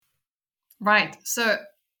Right. So,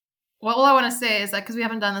 well, all I want to say is that because we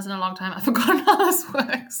haven't done this in a long time, I've forgotten how this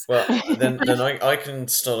works. Well, then I can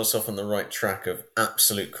start us off on the right track of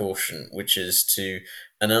absolute caution, which is to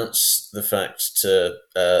announce the fact to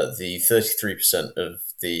the 33% of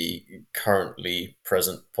the currently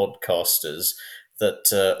present podcasters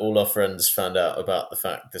that all our friends found out about the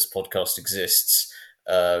fact this podcast exists,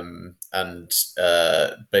 and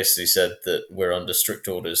basically said that we're under strict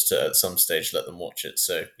orders to at some stage let them watch it.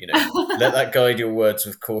 So, let that guide your words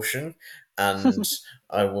with caution. And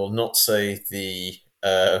I will not say the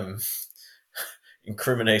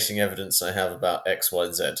incriminating evidence I have about X, Y,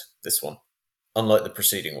 and Z. This one, unlike the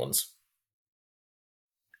preceding ones.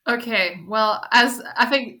 Okay, well, as I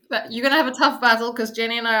think that you're going to have a tough battle because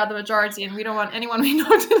Jenny and I are the majority, and we don't want anyone we know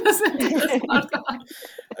to listen to this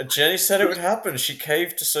podcast. Jenny said it would happen. She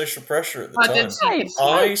caved to social pressure at the time. Did she?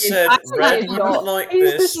 I said Red wouldn't like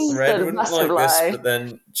this. Red wouldn't like this. But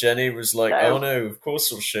then Jenny was like, "Oh no, of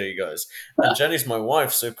course I'll show you guys." And Jenny's my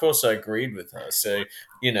wife, so of course I agreed with her. So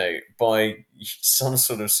by some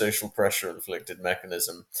sort of social pressure inflicted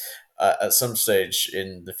mechanism, at some stage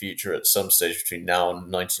in the future, at some stage between now and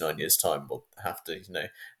 99 years' time, we'll have to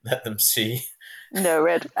let them see. No,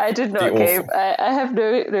 Red, I did not cave. I have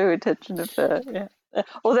no intention of. Yeah.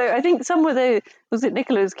 Although I think was it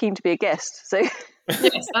Nicola was keen to be a guest, so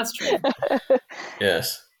yes, that's true.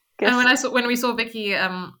 Yes. And when we saw Vicky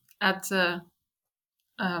at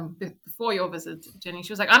before your visit, Jenny,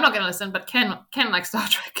 she was like, "I'm not going to listen, but Ken likes Star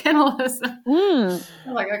Trek. Ken will listen."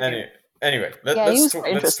 I'm like, okay. Anyway,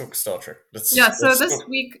 let's talk Star Trek. So this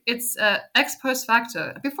week it's Ex Post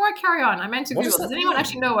Facto. Before I carry on, I meant to Google. Does anyone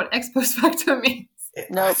actually know what Ex Post Facto means?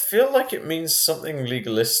 No. I feel like it means something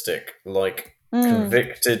legalistic, like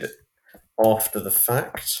convicted after the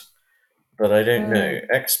fact, but I don't know.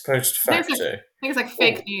 Ex Post Facto. I think it's like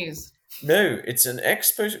fake news. No, it's an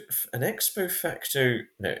ex post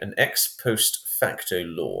facto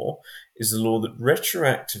law is the law that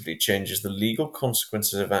retroactively changes the legal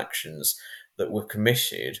consequences of actions that were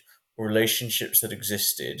committed or relationships that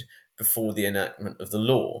existed before the enactment of the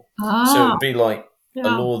law. So it would be like a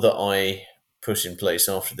law that I put in place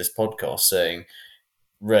after this podcast saying,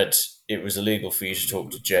 Red, it was illegal for you to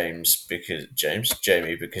talk to Jamie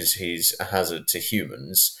because he's a hazard to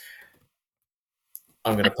humans.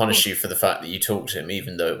 I'm going to punish you for the fact that you talked to him,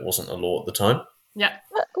 even though it wasn't a law at the time. Yeah.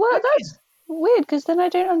 Well, that's weird, because then I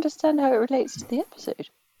don't understand how it relates to the episode.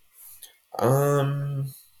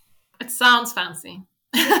 It sounds fancy.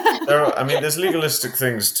 There's legalistic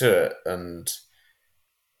things to it, and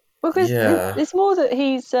it's more that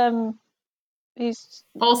he's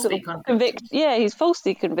falsely convicted. Yeah, he's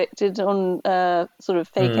falsely convicted on sort of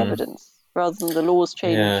fake evidence rather than the laws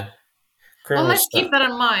change. Yeah. Well, let's keep that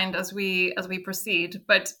in mind as we proceed.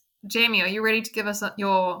 But Jamie, are you ready to give us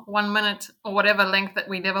your 1 minute or whatever length that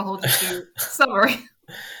we never hold you to summary?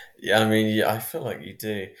 Yeah, I feel like you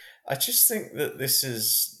do. I just think that this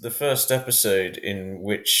is the first episode in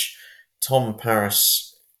which Tom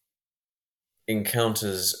Paris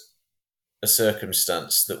encounters a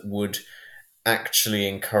circumstance that would actually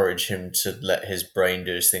encourage him to let his brain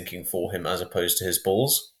do his thinking for him as opposed to his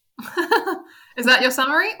balls. Is that your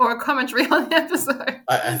summary or a commentary on the episode?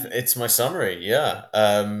 It's my summary, yeah.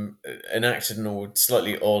 Enacted in a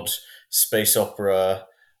slightly odd space opera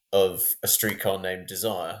of A Streetcar Named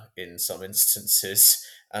Desire in some instances,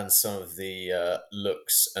 and some of the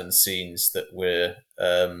looks and scenes that we're,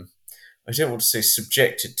 I don't want to say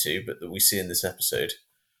subjected to, but that we see in this episode.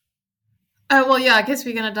 Well, yeah, I guess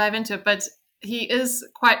we're going to dive into it, but he is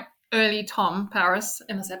quite early Tom Paris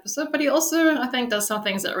in this episode, but he also, I think, does some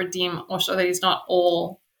things that redeem or show that he's not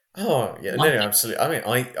all. Oh yeah, no,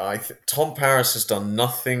 absolutely. Tom Paris has done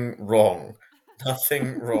nothing wrong, to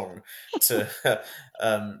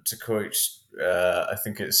quote. I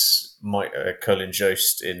think it's Colin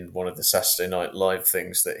Jost in one of the Saturday Night Live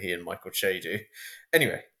things that he and Michael Che do.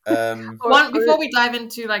 Anyway, before we dive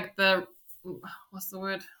into like the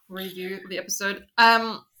review of the episode.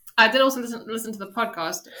 I did also listen to the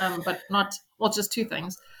podcast, but not just two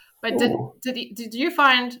things. But did you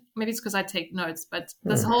find, maybe it's because I take notes, but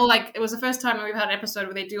this whole it was the first time we've had an episode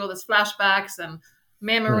where they do all this flashbacks and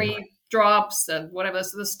memory drops and whatever.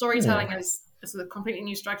 So the storytelling is a completely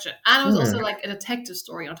new structure, and it was also like a detective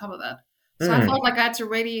story on top of that. So I felt like I had to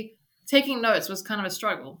really taking notes was kind of a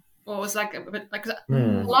struggle. Or it was like a bit like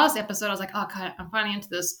the last episode, I was like, okay, I'm finally into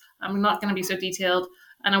this. I'm not going to be so detailed.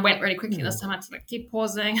 And I went really quickly this time. I had to keep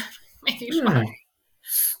pausing, making sure.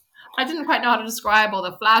 I didn't quite know how to describe all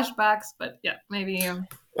the flashbacks, but yeah, maybe.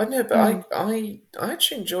 Well, no, but I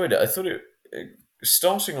actually enjoyed it. I thought it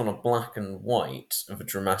starting on a black and white of a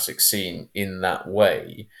dramatic scene in that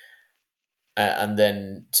way and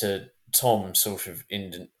then to Tom sort of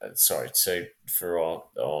so for our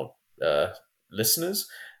listeners,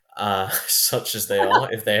 such as they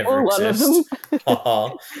are, if they ever Or one of them.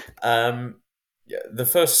 exist. The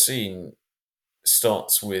first scene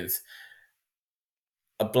starts with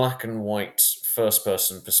a black and white first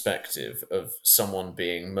person perspective of someone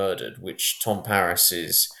being murdered, which Tom Paris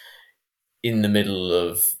is in the middle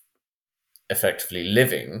of effectively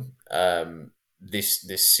living.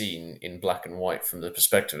 This scene in black and white from the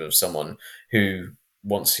perspective of someone who,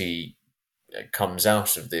 once he comes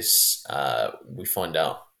out of this, we find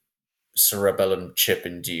out cerebellum chip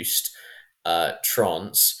induced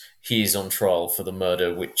trance, he is on trial for the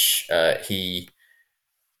murder which he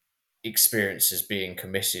experiences being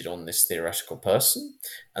committed on this theoretical person,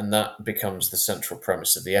 and that becomes the central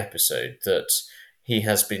premise of the episode, that he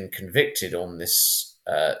has been convicted on this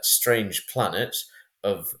strange planet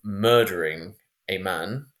of murdering a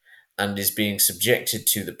man and is being subjected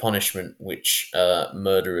to the punishment which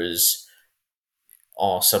murderers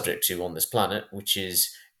are subject to on this planet, which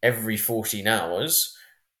is every 14 hours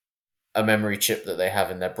a memory chip that they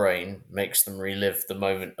have in their brain makes them relive the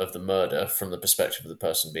moment of the murder from the perspective of the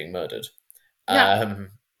person being murdered. Yeah.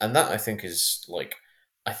 And that, I think, is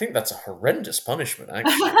I think that's a horrendous punishment,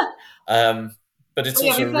 actually. But it's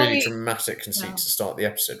also a really dramatic conceit to start the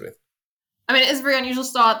episode with. I mean, it's very unusual to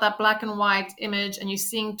start that black and white image, and you're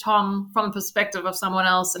seeing Tom from the perspective of someone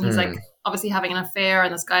else, and he's like obviously having an affair,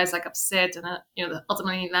 and this guy's like upset, and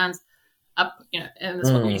ultimately lands up, in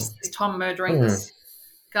this one, you see Tom murdering this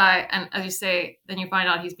guy, and as you say, then you find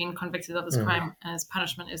out he's been convicted of this crime, and his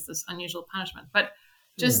punishment is this unusual punishment. But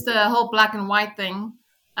just the whole black and white thing,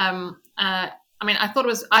 I mean, I thought it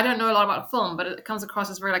was, I don't know a lot about film, but it comes across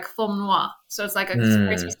as very like film noir. So it's like a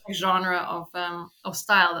very specific genre of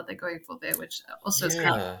style that they're going for there, which also is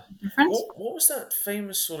kind of different. What was that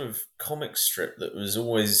famous sort of comic strip that was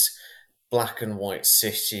always black and white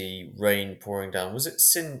city, rain pouring down? Was it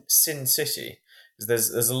Sin City?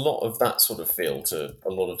 There's a lot of that sort of feel to a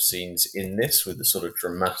lot of scenes in this, with the sort of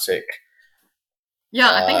dramatic.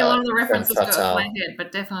 Yeah, I think a lot of the references go over my head,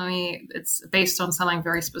 but definitely it's based on something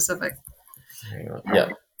very specific. Hang on. Yeah.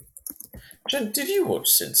 Jen, did you watch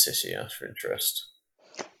Sin City out of interest?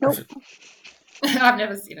 Nope. I've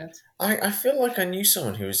never seen it. I feel like I knew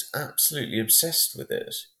someone who was absolutely obsessed with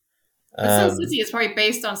it. Sin City is probably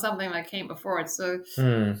based on something that came before it. So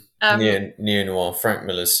neo-noir, Frank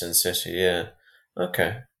Miller's Sin City, yeah.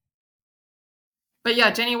 Okay. But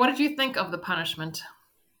yeah, Jenny, what did you think of the punishment?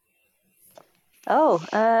 Oh,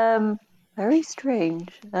 very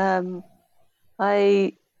strange. I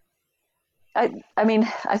mean,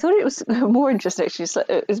 I thought it was more interesting, actually.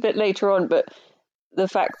 It was a bit later on, but the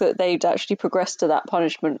fact that they'd actually progressed to that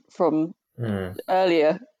punishment from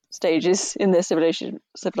earlier stages in their civilization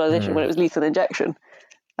when it was lethal injection,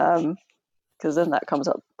 because then that comes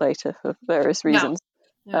up later for various reasons.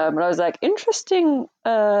 Yeah. And I was like, interesting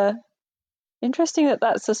that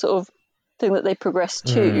that's the sort of thing that they progressed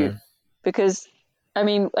to, because I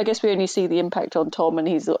mean, I guess we only see the impact on Tom, and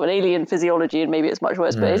he's sort of an alien physiology, and maybe it's much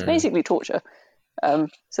worse, but it's basically torture.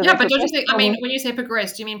 But don't you think, I mean, when you say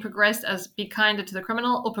progressed, do you mean progressed as be kinder to the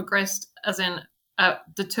criminal, or progressed as in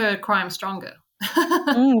deter crime stronger?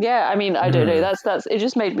 Yeah, I mean, I don't know. That's it.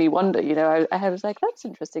 Just made me wonder. I was like, that's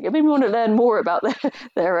interesting. It made me want to learn more about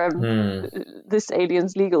their this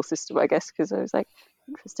alien's legal system, I guess, because I was like,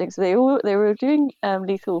 interesting. So they were doing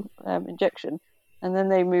lethal injection, and then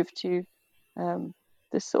they moved to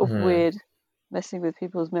this sort of weird messing with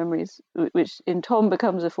people's memories, which in Tom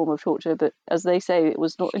becomes a form of torture. But as they say, it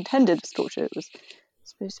was not intended as torture. It was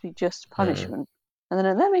supposed to be just punishment. And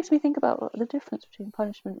then that makes me think about the difference between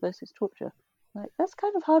punishment versus torture. Like, that's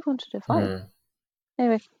kind of hard one to define.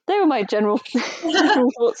 Anyway, they were my general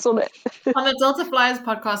thoughts on it. On the Delta Flyers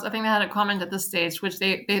podcast, I think they had a comment at this stage, which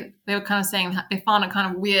they were kind of saying they found it kind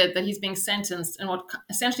of weird that he's being sentenced in what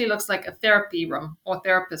essentially looks like a therapy room or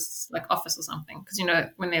therapist's like office or something. Because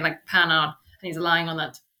when they like pan out and he's lying on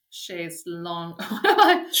that chaise longue. But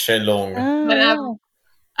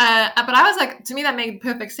I was like, to me that made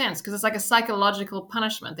perfect sense, because it's like a psychological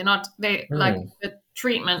punishment. Like the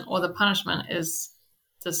treatment or the punishment is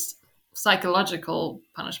just psychological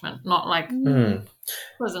punishment, not like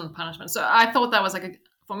prison punishment. So I thought that was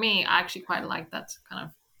for me, I actually quite like that kind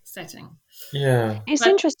of setting. Yeah, it's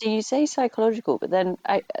interesting you say psychological, but then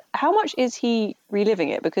how much is he reliving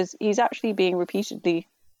it? Because he's actually being repeatedly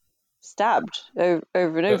stabbed over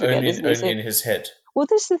and over again, isn't he? Only in his head. Well,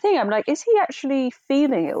 this is the thing. I'm like, is he actually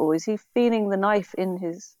feeling it, or is he feeling the knife in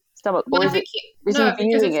his stomach? Or is he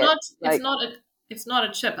viewing it? It's not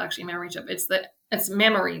a chip, actually, memory chip. It's the it's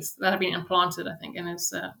memories that have been implanted, I think, and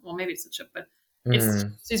it's well, maybe it's a chip, but it's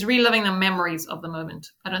Mm. he's reliving the memories of the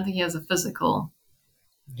moment. I don't think he has a physical.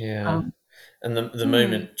 Yeah. And the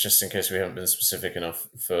moment, just in case we haven't been specific enough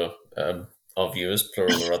for our viewers,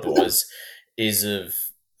 plural or otherwise, is of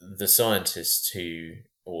the scientist who's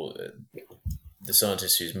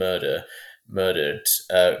murdered,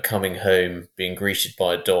 coming home, being greeted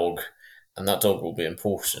by a dog, and that dog will be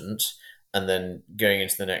important. And then going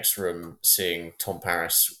into the next room, seeing Tom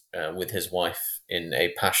Paris with his wife in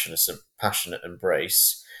a passionate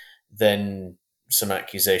embrace, then some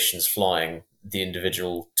accusations flying, the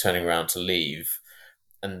individual turning around to leave,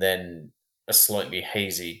 and then a slightly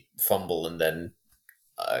hazy fumble, and then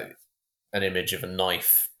an image of a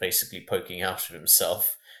knife basically poking out of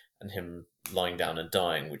himself and him lying down and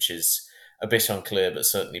dying, which is a bit unclear, but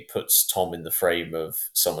certainly puts Tom in the frame of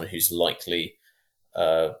someone who's likely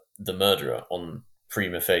the murderer on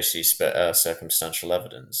prima facie circumstantial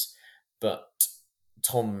evidence. But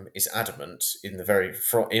Tom is adamant in the very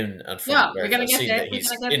from the We're very gonna first get scene there. that We're he's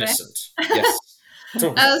gonna get innocent. there. Yes.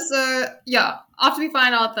 So yeah, after we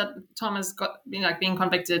find out that Tom has being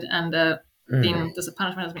convicted and this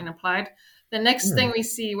punishment has been applied, the next thing we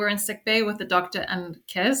see, we're in sick bay with the doctor and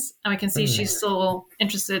Kez, and we can see she's still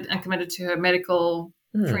interested and committed to her medical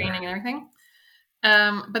training and everything.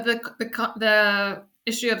 But the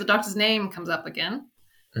issue of the doctor's name comes up again,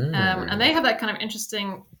 and they have that kind of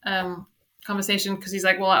interesting conversation because he's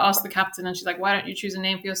like, well, I asked the captain, and she's like, why don't you choose a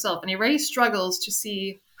name for yourself? And he really struggles to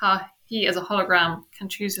see how he, as a hologram, can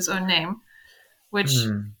choose his own name, which See,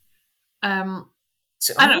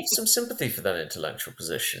 I have some sympathy for that intellectual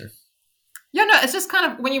position. Yeah, no, it's just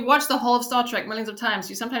kind of when you watch the whole of Star Trek millions of times,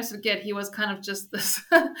 you sometimes forget he was kind of just this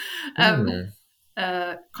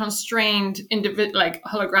constrained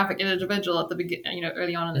holographic individual at the beginning,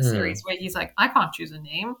 early on in the series, where he's like, I can't choose a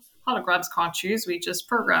name. Holograms can't choose. We just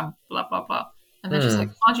program, blah blah blah. And then she's like,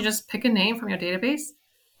 can't you just pick a name from your database?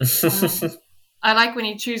 I like when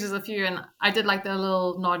he chooses a few, and I did like the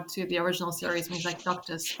little nod to the original series when he's like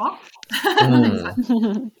Dr. Spock.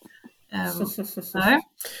 No,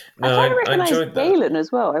 I recognised Galen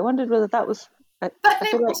as well. I wondered whether that was. Was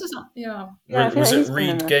it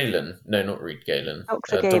Reed Galen? No, not Reed Galen.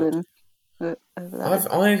 Dr. Galen.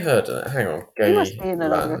 I heard that. Hang on, he must be in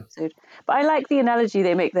another episode. But I like the analogy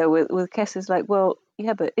they make there with Kess. Is like, well,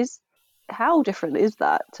 yeah, but how different is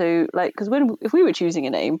that to because if we were choosing a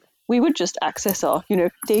name, we would just access our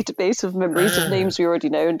database of memories of names we already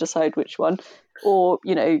know and decide which one, or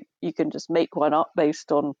you can just make one up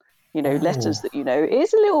based on letters that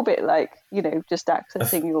It's a little bit like just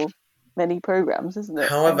accessing your many programs, isn't it?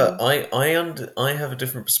 However, I have a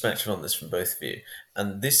different perspective on this from both of you,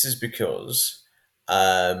 and this is because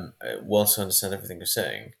whilst I understand everything you're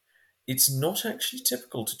saying, it's not actually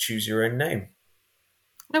typical to choose your own name.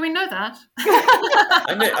 No, we know that.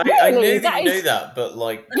 I know that you know that, but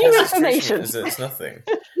new information. It's nothing,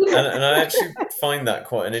 and I actually find that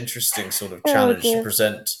quite an interesting sort of challenge to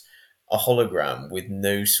present a hologram with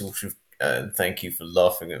no sort of. And thank you for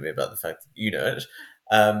laughing at me about the fact that you know it.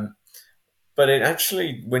 But it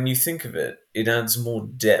actually, when you think of it, it adds more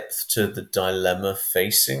depth to the dilemma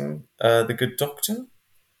facing the good doctor.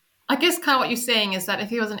 I guess kind of what you're saying is that if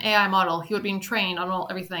he was an AI model, he would be trained on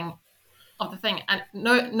everything of the thing, and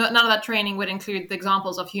none of that training would include the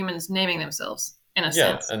examples of humans naming themselves in a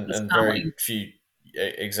sense. Yeah, and very few.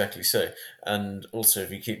 Exactly so. And also,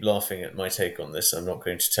 if you keep laughing at my take on this, I'm not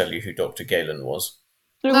going to tell you who Dr. Galen was.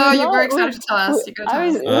 No, you're very excited to tell us.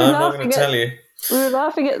 I'm not going to tell you. We were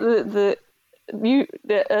laughing at the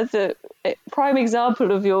prime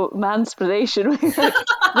example of your mansplanation with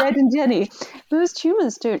Red and Jenny. Most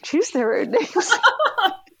humans don't choose their own names.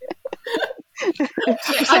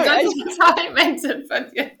 I don't think that's how I meant it,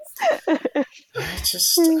 but yes.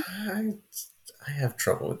 I have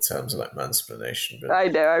trouble with terms like mansplanation, but I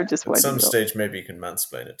know. I'm just at some stage maybe you can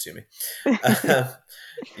mansplain it to me.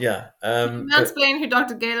 Mansplain who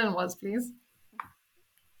Dr. Galen was, please.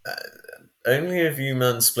 Only if you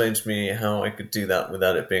mansplained me how I could do that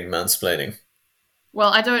without it being mansplaining.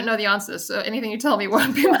 Well, I don't know the answer, so anything you tell me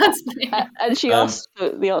won't be mansplaining. And she asked for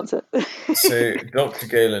the answer. So Dr.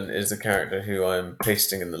 Galen is the character who I'm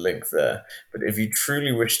pasting in the link there. But if you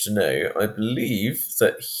truly wish to know, I believe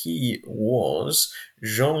that he was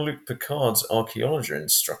Jean-Luc Picard's archaeology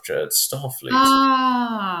instructor at Starfleet.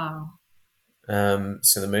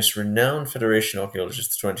 So the most renowned Federation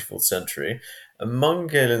archaeologist of the 24th century. Among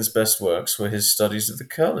Galen's best works were his studies of the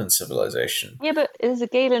Kurlan civilization. Yeah, but is a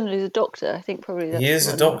Galen who's a doctor? I think probably that's he is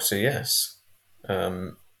a doctor, yes.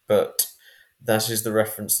 But that is the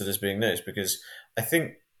reference that is being noticed, because I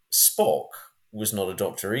think Spock was not a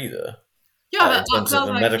doctor either. Yeah, in terms of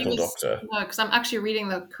a medical doctor. No, because I'm actually reading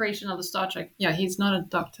the creation of the Star Trek. Yeah, he's not a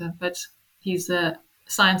doctor, but he's a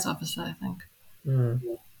science officer, I think.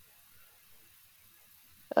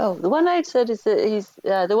 Oh, the one I said is that he's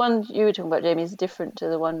the one you were talking about, Jamie, is different to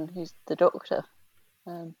the one who's the doctor.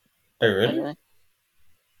 Oh, really?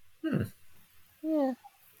 Yeah.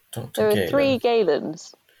 Dr. There are Galen. 3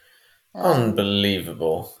 Galens.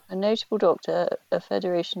 Unbelievable. A notable doctor, a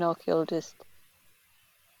Federation archaeologist,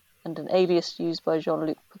 and an alias used by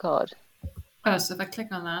Jean-Luc Picard. Oh, so if I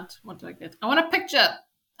click on that, what do I get? I want a picture.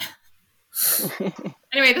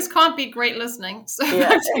 Anyway, this can't be great listening. So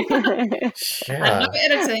Yeah. and no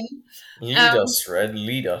editing. Lead us, Red.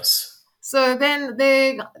 Lead us. So then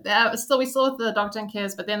we saw the Doctor and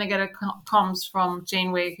Cares, but then they get a comms from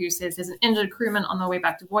Janeway who says there's an injured crewman on their way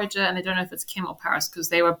back to Voyager, and they don't know if it's Kim or Paris because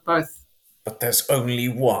they were both. But there's only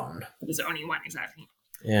one. There's only one, exactly.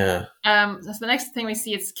 Yeah. So the next thing we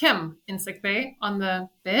see is Kim in sickbay on the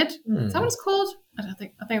bed. Is that what it's called? I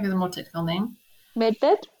think there's a more technical name.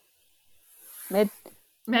 Medbed?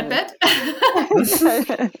 Medbed?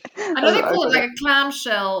 I know they call it like a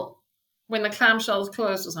clamshell when the clamshell is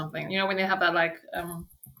closed or something. You know, when they have that like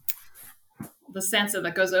the sensor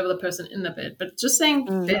that goes over the person in the bed. But just saying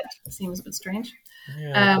bed seems a bit strange.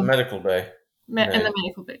 Yeah, the medical bay. In the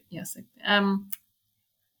medical bed, yes.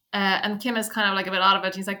 And Kim is kind of like a bit out of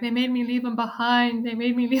it. He's like, they made me leave him behind.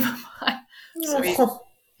 So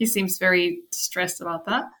he seems very distressed about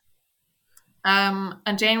that.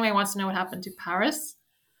 And Janeway wants to know what happened to Paris.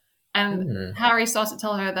 And Harry starts to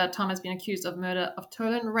tell her that Tom has been accused of murder of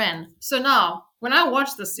Tolan Wren. So now, when I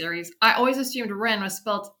watched this series, I always assumed Wren was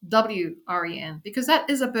spelled W-R-E-N because that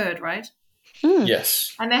is a bird, right?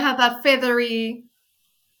 Yes. And they had that feathery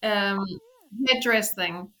headdress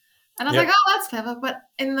thing. And I was like, oh, that's clever. But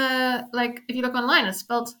in the, like, if you look online, it's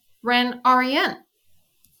spelled Wren, R-E-N.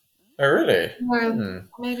 Oh, really? So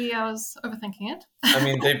maybe I was overthinking it. I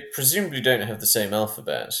mean, they presumably don't have the same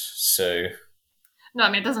alphabet, so... No, I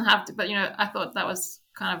mean, it doesn't have to, but, I thought that was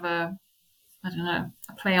kind of a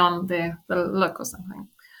play on the look or something.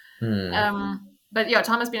 But yeah,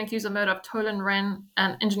 Tom has been accused of murder of Tolan Wren,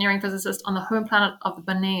 an engineering physicist on the home planet of the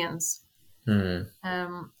Baneans. And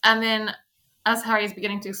then, as Harry is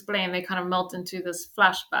beginning to explain, they kind of melt into this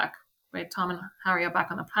flashback where Tom and Harry are back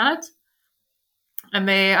on the planet. And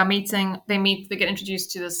they get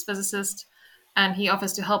introduced to this physicist, and he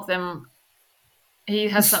offers to help them. He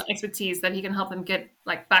has some expertise that he can help them get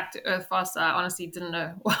back to Earth faster. I honestly didn't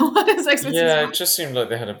know what his expertise was. Yeah, it just seemed like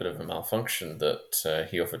they had a bit of a malfunction that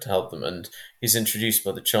he offered to help them. And he's introduced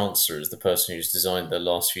by the Chancellor as the person who's designed the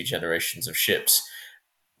last few generations of ships,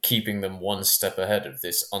 keeping them one step ahead of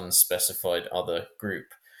this unspecified other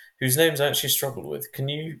group, whose names I actually struggled with. Can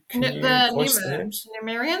you voice the names?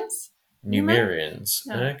 Numerians.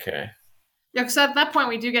 Yeah. Okay. Yeah, because at that point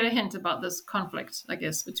we do get a hint about this conflict, I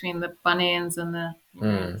guess, between the Baneans and the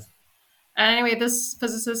Numerians. Anyway, this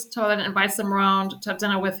physicist Tolan invites them around to have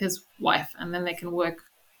dinner with his wife, and then they can work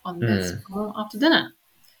on this after dinner.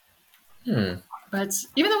 But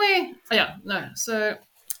even the way, so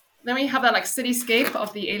then we have that cityscape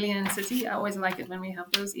of the alien city. I always like it when we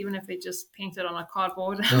have those, even if they just paint it on a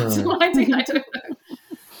cardboard. I don't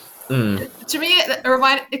know. To me,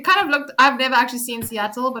 it kind of looked. I've never actually seen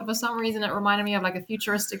Seattle, but for some reason, it reminded me of a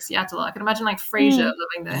futuristic Seattle. I can imagine Frasier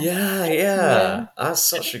living there. Yeah, that's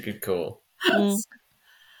such a good call.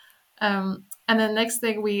 And then next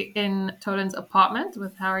thing, we in Tolan's apartment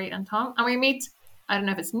with Harry and Tom, and we meet. I don't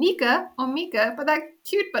know if it's Mika or Mika, but that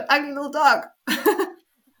cute but ugly little dog.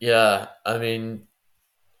 Yeah, I mean.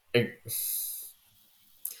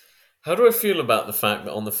 How do I feel about the fact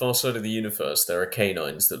that on the far side of the universe there are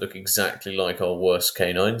canines that look exactly like our worst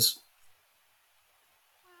canines?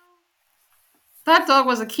 That dog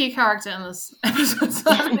was a key character in this episode.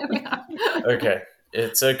 So Okay,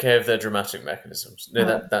 it's okay if they're dramatic mechanisms.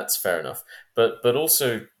 No, that's fair enough. But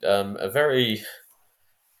also a very...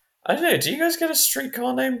 I don't know, do you guys get a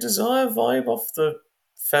Streetcar Named Desire vibe off the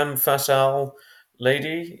femme fatale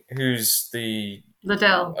lady who's the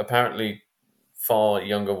Liddell. Apparently far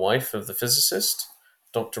younger wife of the physicist,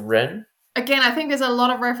 Dr. Wren? Again, I think there's a lot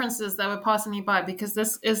of references that were passing me by because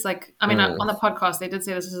this is on the podcast, they did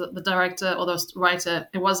say this is the director or the writer.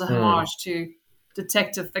 It was a homage to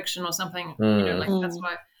detective fiction or something. That's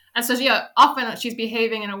why. And so, often she's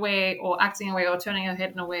behaving in a way or acting in a way or turning her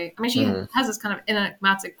head in a way. I mean, she has this kind of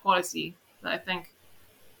enigmatic quality that I think.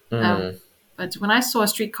 But when I saw A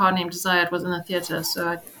Streetcar Named Desire, it was in the theatre, so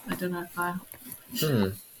I don't know if I...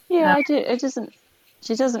 Yeah, I do. It doesn't.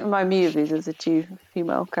 She doesn't remind me of these as the two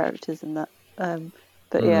female characters in that.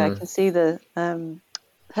 But I can see the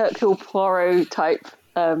Hercule Poirot type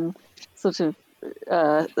sort of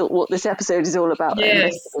what this episode is all about, that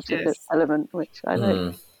investigative element, which I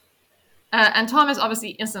like. And Tom is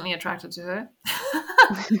obviously instantly attracted to her.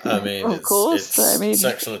 I mean, of course. It's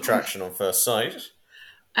sexual attraction on first sight.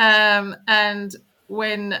 And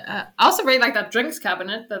when I also really like that drinks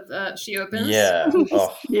cabinet that she opens. Yeah.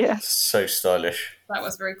 Oh, yeah. So stylish. That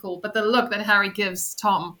was very cool. But the look that Harry gives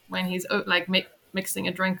Tom when he's like mixing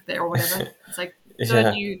a drink there or whatever, it's like,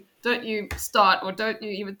 don't you start, or don't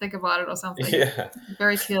you even think about it or something. Yeah.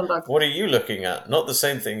 Very clear look. What are you looking at? Not the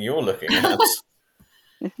same thing you're looking at.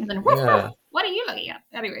 And then, what are you looking at?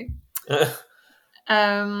 Anyway.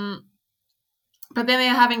 But then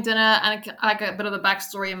they're having dinner, and like a bit of the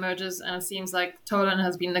backstory emerges, and it seems like Tolan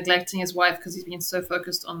has been neglecting his wife because he's been so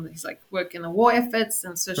focused on his like work in the war efforts,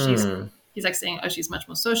 and so he's like saying, "Oh, she's much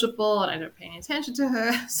more sociable, and I don't pay any attention to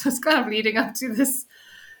her." So it's kind of leading up to this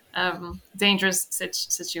dangerous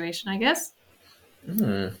situation, I guess.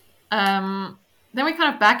 Then we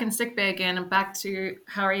kind of back in sickbay again, and back to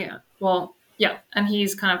Harry. Well, yeah, and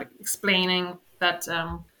he's kind of explaining that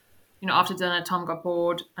after dinner, Tom got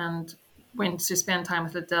bored and went to spend time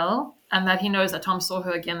with Liddell, and that he knows that Tom saw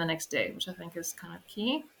her again the next day, which I think is kind of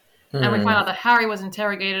key. And we find out that Harry was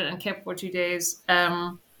interrogated and kept for 2 days,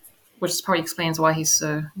 which probably explains why he's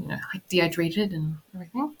so dehydrated and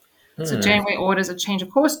everything. So Janeway orders a change of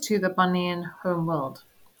course to the Banean homeworld.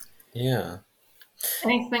 Yeah.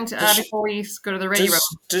 Anything to add before we go to the ready room?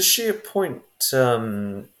 Does she appoint...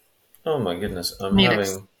 oh my goodness, I'm Neelix.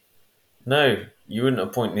 having... No, you wouldn't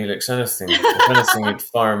appoint Neelix anything. If anything, you'd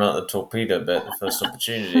fire him out the torpedo bed at the first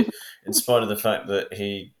opportunity, in spite of the fact that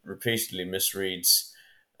he repeatedly misreads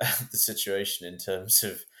the situation in terms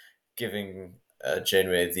of giving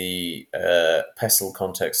Janeway the pestle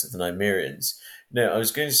context of the Nymerians. No, I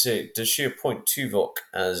was going to say, does she appoint Tuvok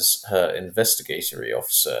as her investigatory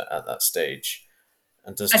officer at that stage?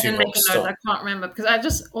 And does I didn't Tuvok make a note. I can't remember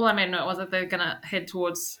because all I made a note was that they're gonna head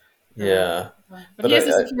towards. Yeah, but he is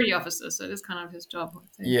a security officer, so it is kind of his job.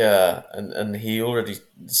 Yeah, and he already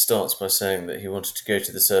starts by saying that he wanted to go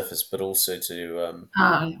to the surface, but also to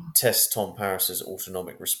test Tom Paris's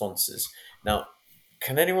autonomic responses. Now,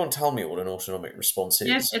 can anyone tell me what an autonomic response is?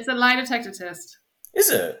 Yes, it's a lie detector test. Is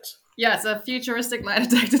it? Yeah, it's a futuristic lie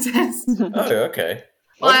detector test. Oh, okay.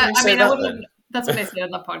 Why that's what they said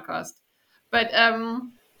on the podcast. But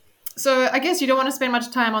so I guess you don't want to spend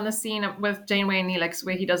much time on the scene with Janeway and Neelix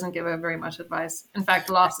where he doesn't give her very much advice. In fact,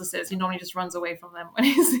 Larsa says he normally just runs away from them when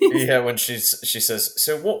he sees. Yeah, when she says,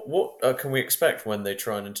 "So what can we expect when they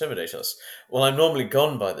try and intimidate us?" Well, I'm normally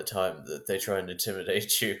gone by the time that they try and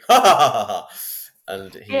intimidate you. Ha ha ha ha!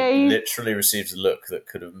 And he literally receives a look that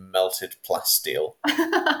could have melted plasteel.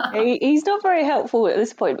 He's not very helpful at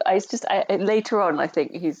this point. But it's just later on, I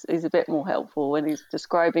think he's a bit more helpful when he's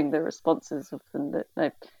describing the responses of them.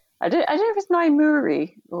 I don't know if it's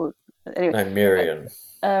Naimuri or anyway. Naimurian.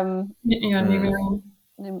 Naimurian.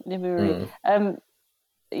 Nimuri. And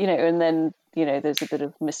then there's a bit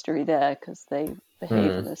of mystery there because they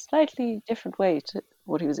behave in a slightly different way to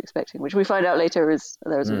what he was expecting, which we find out later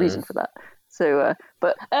there was a reason for that. So,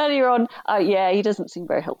 but earlier on, he doesn't seem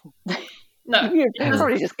very helpful. No, you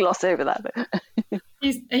probably just gloss over that bit.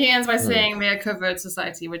 He ends by saying they're a covert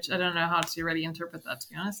society, which I don't know how to really interpret that, to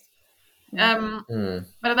be honest.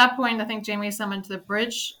 But at that point, I think Janeway is summoned to the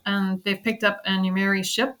bridge, and they've picked up a Numeri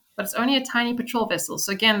ship, but it's only a tiny patrol vessel.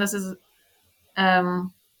 So again, this is,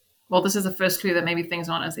 this is the first clue that maybe things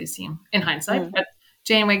aren't as they seem in hindsight. But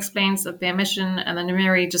Janeway explains that their mission, and the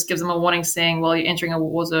Numeri just gives them a warning saying, "Well, you're entering a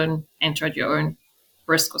war zone. Enter at your own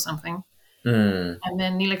risk or something." And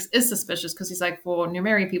then Neelix is suspicious because he's like, for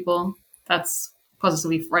Numeri people, that's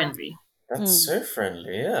positively friendly. That's so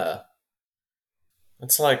friendly, yeah.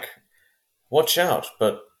 It's like, watch out,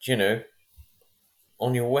 but,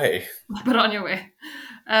 on your way. But on your way.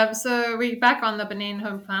 So we're back on the Banean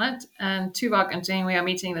home planet, and Tuvok and Janeway are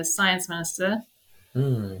meeting the science minister.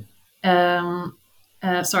 Sorry,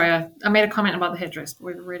 I made a comment about the headdress, but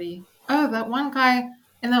we've already... Oh, that one guy...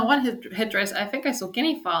 In that one headdress, I think I saw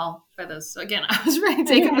guinea fowl feathers. So again, I was really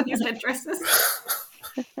taken with these headdresses.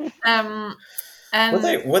 And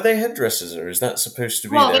were they headdresses, or is that supposed to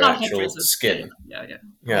be their actual skin?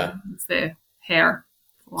 Yeah. It's their hair.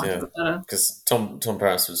 Because Tom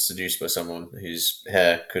Paris was seduced by someone whose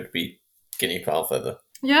hair could be guinea fowl feather.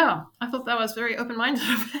 Yeah, I thought that was very open-minded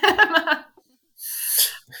of him.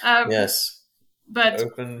 Yes. But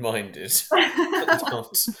open-minded.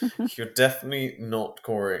 You're definitely not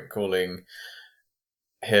calling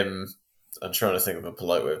him, I'm trying to think of a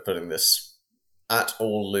polite way of putting this, at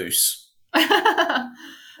all loose.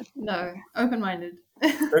 No, open-minded.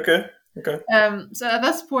 Okay. Okay. So at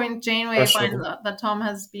this point, Janeway finds out that Tom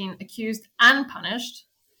has been accused and punished.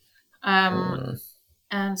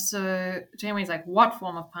 And so Janeway's like, what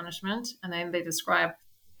form of punishment? And then they describe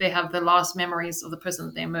they have the last memories of the person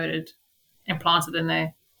that they murdered implanted in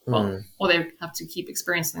there. Well, or they have to keep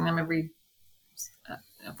experiencing them every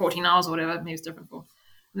 14 hours or whatever. Maybe it's different for.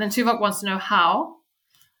 And then Tuvok wants to know how.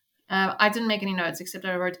 I didn't make any notes except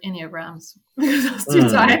I wrote enneagrams because I was too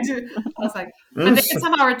tired to. I was like, but they can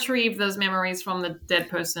somehow retrieve those memories from the dead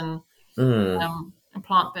person,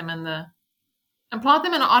 implant them in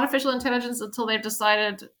an artificial intelligence until they've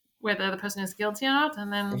decided whether the person is guilty or not,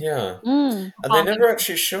 and then and they never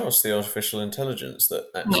actually show us the artificial intelligence that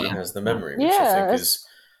actually has the memory, which I think is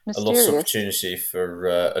mysterious. a lost opportunity for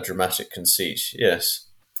a dramatic conceit. Yes.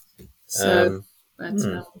 So,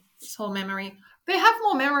 this whole memory. They have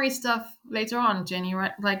more memory stuff later on, Jenny,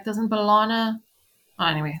 right? Like, doesn't B'Elanna... Oh,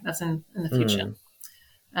 anyway, that's in the future.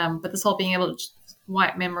 But this whole being able to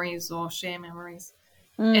wipe memories or share memories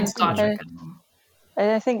in Star Trek.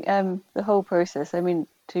 I think the whole process, I mean,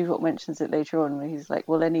 Tuvok mentions it later on where he's like,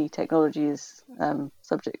 well, any technology is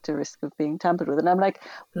subject to risk of being tampered with. And I'm like,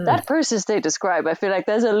 that process they describe, I feel like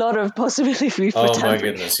there's a lot of possibility for tampering. My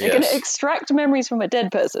goodness, They're going to extract memories from a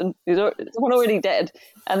dead person, someone already dead.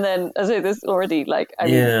 And then, as I say, there's already, like, I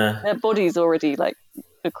mean, their body's already, like,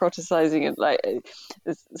 necroticizing and, like,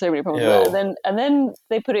 there's so many problems with that. And then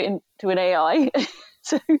they put it into an AI.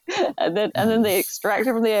 So, and then they extract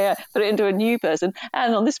it from the AI, put it into a new person,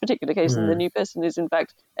 and on this particular case, the new person is in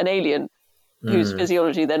fact an alien whose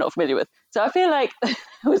physiology they're not familiar with. So I feel like there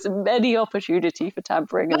was many opportunity for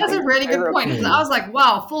tampering. That's a really good point. I was like,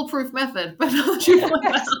 "Wow, foolproof method," but not you point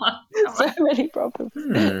that out. So many problems.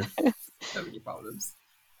 So many problems.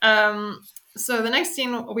 So the next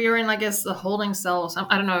scene, we are in, I guess, the holding cell.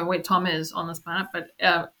 I don't know where Tom is on this planet, but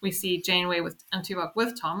we see Janeway and Tuvok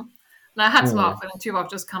with Tom. And I had to laugh, and then Tuvok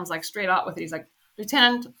just comes like straight out with it. He's like,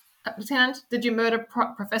 Lieutenant, did you murder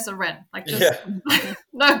Professor Wren? Like, just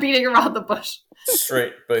no beating around the bush.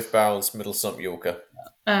 Straight, both barrels, middle stump Yorker.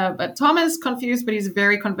 But Tom is confused, but he's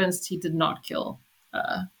very convinced he did not kill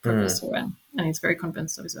Professor Wren. And he's very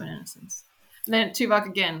convinced of his own innocence. And then Tuvok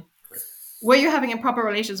again. Were you having improper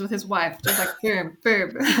relations with his wife? Just like, boom,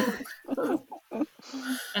 boom.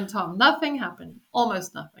 And Tom, nothing happened.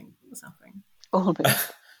 Almost nothing was happening.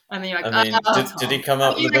 Almost. And then you're like, I mean, did he come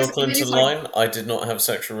out with the Bill Clinton line? I did not have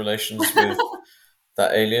sexual relations with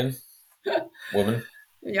that alien woman.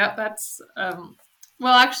 Yeah, that's... well,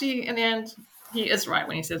 actually, in the end, he is right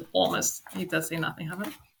when he says almost. He does say nothing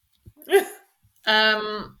happened.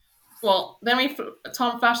 Well, then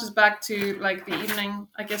Tom flashes back to, like, the evening,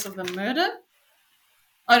 I guess, of the murder.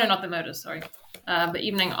 Oh, no, not the murder, sorry. The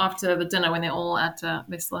evening after the dinner when they're all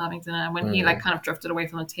they're still having dinner. And when he, like, kind of drifted away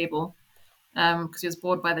from the table. Because he was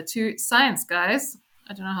bored by the two science guys.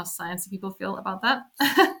 I don't know how sciencey people feel about that.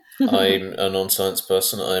 I'm a non-science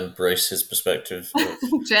person. I embrace his perspective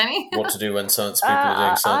of Jenny? what to do when science people are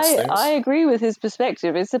doing science things. I agree with his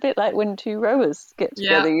perspective. It's a bit like when two rowers get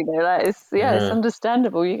together, you know. Like it's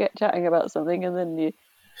understandable. You get chatting about something and then you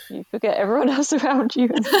forget everyone else around you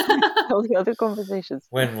and all the other conversations.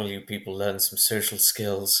 When will you people learn some social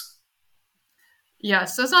skills? Yeah,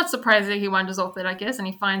 so it's not surprising he wanders off there, I guess, and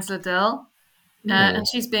he finds Liddell. And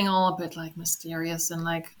she's being all a bit like mysterious and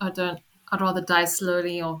like, I'd rather die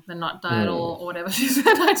slowly than not die at all, or whatever she said.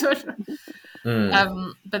 I don't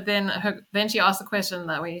know. But then she asked the question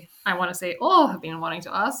that I want to say all have been wanting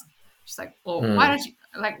to ask. She's like, why don't you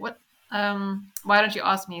why don't you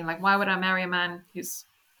ask me, like, why would I marry a man who's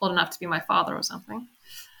old enough to be my father or something?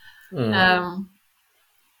 But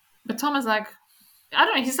Tom is like, I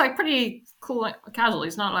don't know, he's like pretty cool and casual.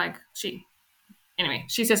 He's not like Anyway,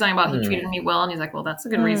 she says something about he treated me well, and he's like, well, that's a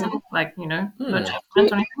good reason. Like, you know, no judgment or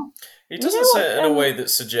anything. He doesn't say it in a way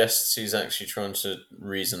that suggests he's actually trying to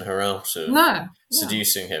reason her out of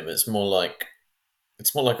seducing him. It's more like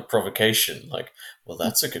a provocation. Like, well,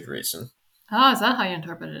 that's a good reason. Oh, is that how you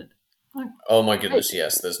interpret it? Oh my goodness,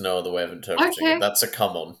 yes. There's no other way of interpreting it. That's a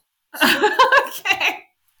come on. Okay.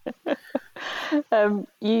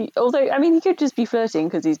 Although, I mean, he could just be flirting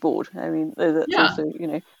because he's bored. I mean, that's also, you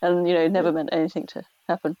know, and, you know, never meant anything to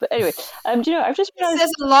happen. But anyway, do you know, I've just realized... It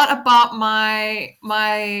says a lot about my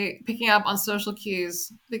picking up on social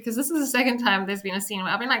cues, because this is the second time there's been a scene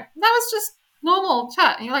where I've been like, that was just normal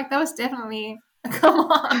chat. And you're like, that was definitely a come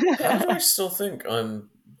on. I still think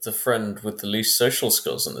I'm the friend with the least social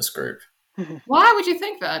skills in this group. Why would you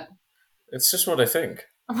think that? It's just what I think.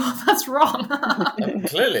 Well, that's wrong.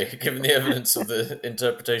 Clearly, given the evidence of the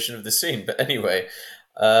interpretation of the scene. But anyway,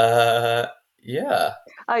 Yeah.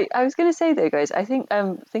 I was going to say though, guys, I think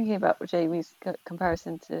thinking about Jamie's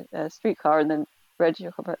comparison to Streetcar and then Reggie,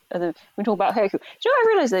 and then we talk about Hercule. Do you know what I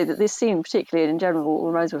realised though, that this scene particularly and in general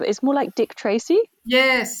reminds me of? It's more like Dick Tracy.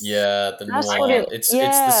 Yes. Yeah, the That's noir. what It's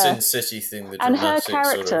the Sin City thing, the and her dramatic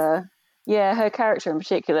character, sort of. yeah, her character in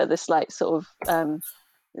particular, this like sort of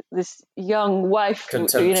this young wife,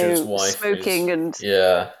 Contemptuous wife smoking and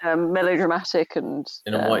yeah, melodramatic and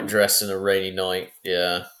in a white dress in a rainy night.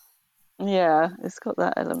 Yeah, yeah, it's got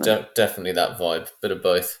that element. definitely that vibe. Bit of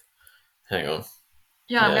both. Hang on.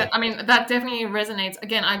 Yeah, I mean that definitely resonates.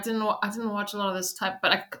 Again, I didn't watch a lot of this type,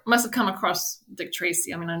 but I must have come across Dick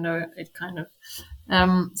Tracy. I mean, I know it kind of,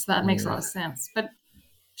 so that makes a lot of sense. But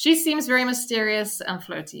she seems very mysterious and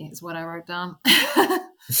flirty, is what I wrote down.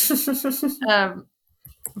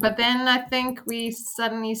 But then I think we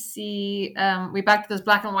suddenly see we're back to those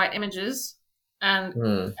black and white images, and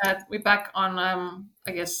we're back on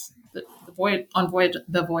I guess the Voyager,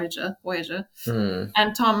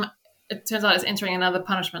 and Tom, it turns out, is entering another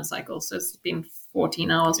punishment cycle. So it's been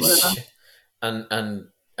 14 hours, whatever. and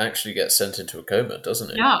actually gets sent into a coma,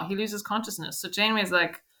 doesn't it? Yeah, he loses consciousness. So Janeway's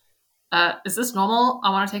like, is this normal? I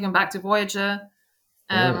want to take him back to Voyager.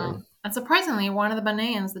 And surprisingly, one of the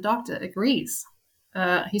Baneans, the doctor, agrees.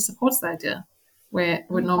 He supports the idea, where it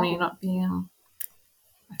would normally not be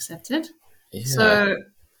accepted. Yeah. So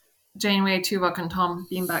Janeway, Tuvok, and Tom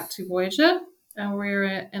beam back to Voyager, and we're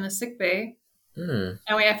in a sick bay. And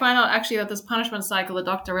we find out actually that this punishment cycle, the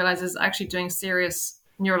doctor realizes, is actually doing serious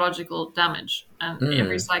neurological damage, and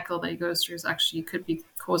every cycle that he goes through is actually could be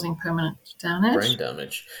causing permanent damage, brain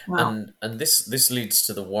damage. Wow. And this leads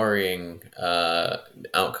to the worrying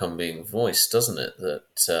outcome being voiced, doesn't it?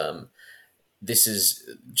 That this is,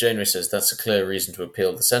 Janeway says that's a clear reason to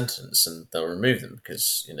appeal the sentence, and they'll remove them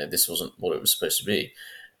because this wasn't what it was supposed to be.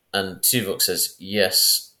 And Tuvok says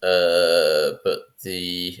yes, but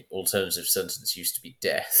the alternative sentence used to be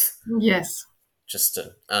death. Yes. Just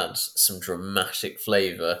to add some dramatic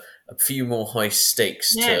flavour, a few more high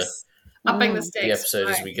stakes to upping the stakes, the episode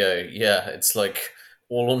as we go. Yeah, it's like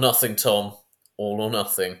all or nothing, Tom. All or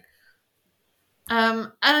nothing.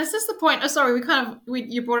 And is this the point? Oh, sorry,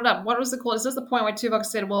 you brought it up. What was the call? Is this the point where Tuvok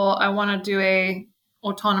said, "Well, I want to do a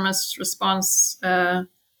autonomous response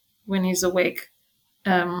when he's awake"?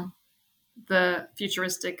 The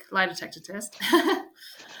futuristic lie detector test.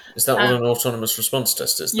 Is that what an autonomous response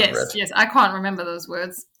test is? Yes. I can't remember those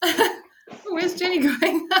words. Where's Jenny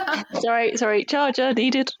going? sorry. Charger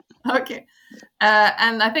needed. Okay.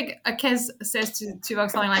 And I think Kez says to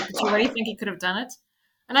Tuvok something like, "What do you think he could have done it?"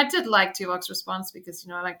 And I did like Tuvok's response because,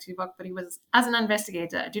 I like Tuvok, but he was, as an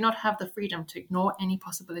investigator, I do not have the freedom to ignore any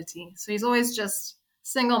possibility. So he's always just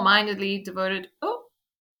single-mindedly devoted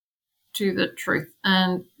to the truth.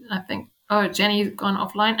 And I think, Jenny's gone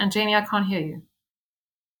offline, and Jenny, I can't hear you.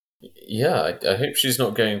 Yeah, I hope she's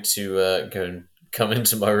not going to go and come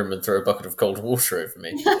into my room and throw a bucket of cold water over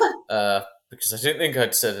me. Because I don't think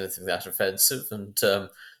I'd said anything that offensive. And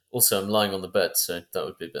also I'm lying on the bed, so that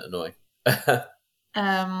would be a bit annoying.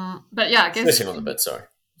 But yeah, I guess... Sitting on the bed, sorry.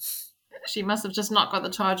 She must have just not got the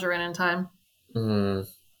charger in time.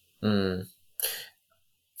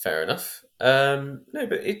 Fair enough. No,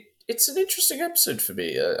 but it's an interesting episode for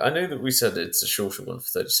me. I know that we said it's a shorter one for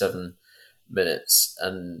 37 minutes,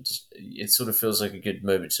 and it sort of feels like a good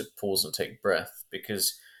moment to pause and take breath,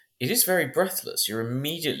 because it is very breathless. You're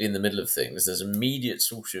immediately in the middle of things. There's immediate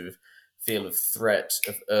sort of feel of threat,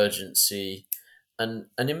 of urgency, and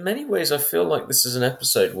in many ways I feel like this is an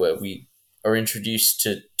episode where we are introduced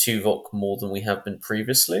to Tuvok more than we have been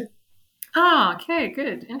previously. Okay,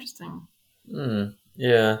 good. Interesting.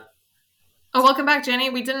 Yeah. Oh, welcome back, Jenny.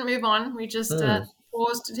 We didn't move on. We just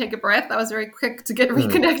paused to take a breath. That was very quick to get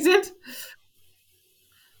reconnected.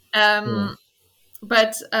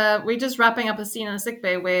 But we're just wrapping up a scene in a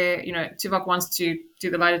sickbay where, Tuvok wants to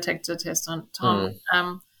do the lie detector test on Tom.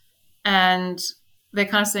 And they're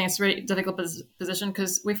kind of saying it's a really difficult position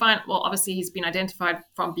because we find, well, obviously he's been identified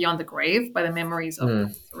from beyond the grave by the memories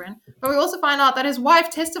of Ren. But we also find out that his wife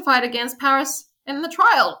testified against Paris in the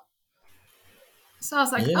trial. So I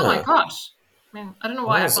was like, oh my gosh. I mean, I don't know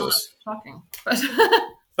why I found that shocking.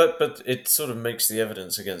 But it sort of makes the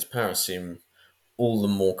evidence against Paris seem all the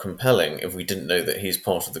more compelling if we didn't know that he's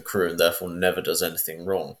part of the crew and therefore never does anything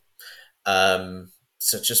wrong.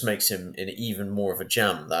 So it just makes him in even more of a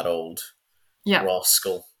jam, that old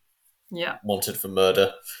rascal. Yeah. Wanted for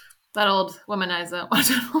murder. That old womanizer.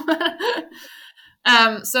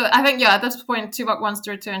 So I think, at this point, Tuvok wants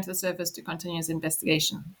to return to the surface to continue his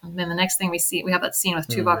investigation. And then the next thing we see, we have that scene with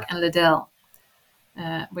Tuvok and Liddell,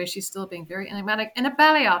 where she's still being very enigmatic in a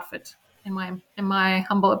ballet outfit, in my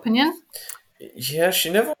humble opinion. Yeah,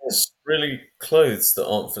 she never wears really clothes that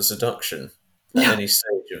aren't for seduction at Yeah. any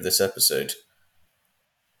stage of this episode,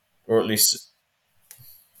 or at least,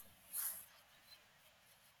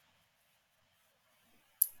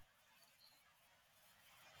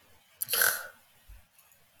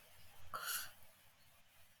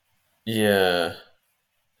 yeah,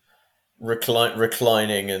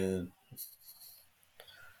 reclining and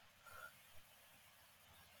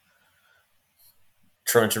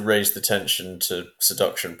trying to raise the tension to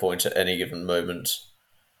seduction point at any given moment.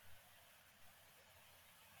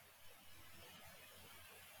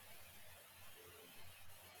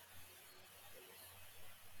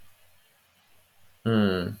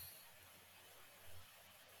 Hmm.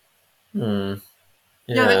 Hmm.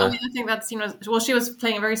 Yeah, I Yeah. mean, I think that scene was well. She was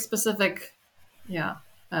playing a very specific, yeah,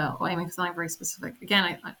 or aiming for something very specific.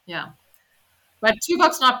 Again, yeah, but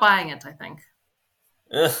Tuvok's not buying it. I think.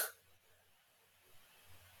 Yeah.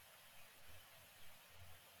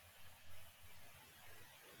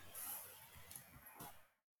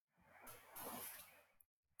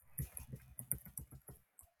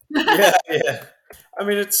 Yeah. I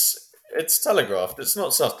mean, it's telegraphed. It's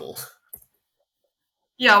not subtle.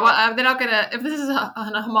 Yeah, well, they're not gonna. If this is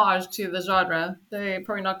an homage to the genre, they're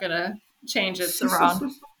probably not gonna change it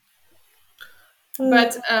around.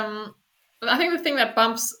 But I think the thing that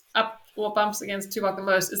bumps up or bumps against Tuvok the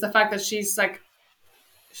most is the fact that she's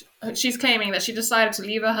claiming that she decided to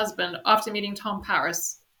leave her husband after meeting Tom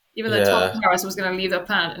Paris, even though Tom Yeah. Paris was going to leave the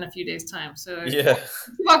planet in a few days' time. So Yeah.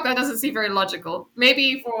 Tuvok, that doesn't seem very logical.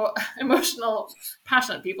 Maybe for emotional,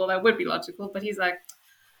 passionate people that would be logical, but he's like,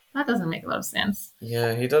 that doesn't make a lot of sense.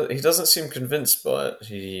 Yeah. He doesn't seem convinced by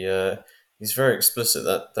it. He's very explicit.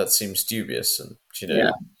 That seems dubious and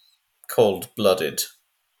Yeah. cold blooded.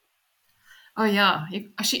 Oh yeah,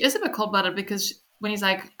 she is a bit cold blooded because when he's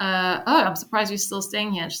like, "Oh, I'm surprised you're still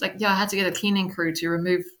staying here," and she's like, "Yeah, I had to get a cleaning crew to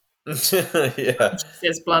remove." Yeah. She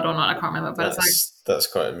says blood or not, I can't remember, but it's like That's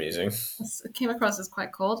quite amusing. it came across as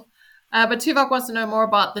quite cold. But Tuvok wants to know more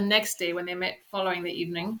about the next day when they met following the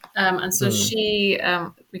evening, and so we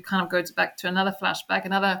kind of go back to another flashback,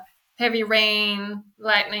 another heavy rain,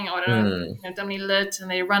 lightning, or dimly lit,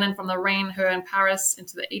 and they run in from the rain, her and Paris,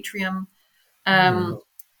 into the atrium.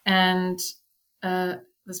 And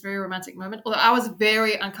this very romantic moment. Although I was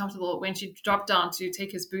very uncomfortable when she dropped down to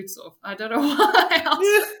take his boots off. I don't know why.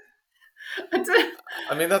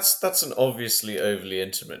 I mean, that's an obviously overly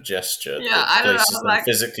intimate gesture Yeah, that I don't know. places them Like,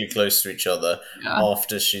 physically close to each other yeah,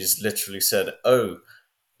 after she's literally said, "Oh,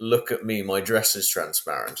 look at me, my dress is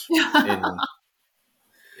transparent." yeah.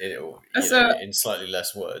 In So in slightly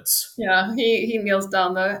less words. yeah, he kneels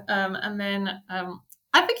down though, and then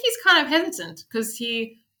I think he's kind of hesitant because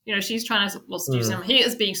she's trying to seduce him. He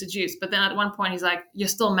is being seduced, but then at one point he's like, "You're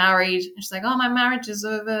still married," and she's like, "Oh, my marriage is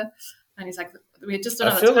over," and he's like, "We just don't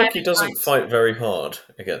I know the feel like he timing doesn't right." fight very hard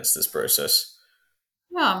against this process.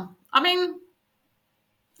 Yeah, I mean,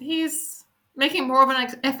 he's making more of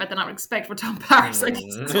an effort than I would expect for Tom Paris. I guess.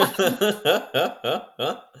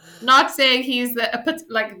 Not saying he's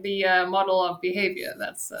the model of behavior.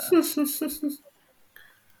 That's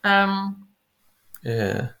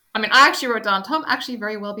Yeah. I mean, I actually wrote down Tom actually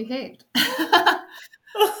very well behaved.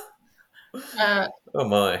 Oh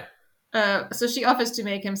my. So she offers to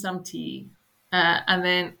make him some tea, and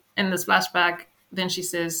then in this flashback, then she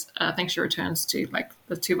says, I think she returns to like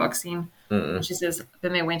the Tuvok scene, and she says,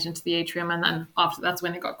 then they went into the atrium, and then after that's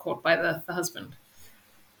when they got caught by the husband.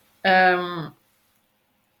 At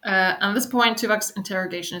this point, Tuvok's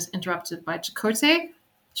interrogation is interrupted by Chakotay.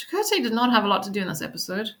 Chakotay did not have a lot to do in this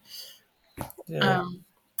episode. Yeah.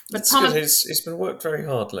 But It's good. Thomas, He's been worked very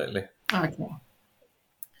hard lately. okay.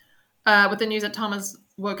 With the news that Tom has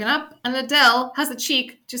woken up, and Adele has the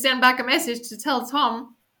cheek to send back a message to tell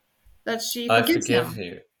Tom that she I forgives forgive him.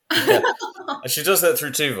 you. Yeah. She does that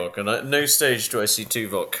through Tuvok, and at no stage do I see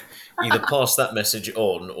Tuvok either pass that message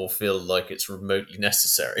on or feel like it's remotely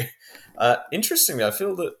necessary. Interestingly, I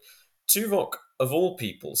feel that Tuvok, of all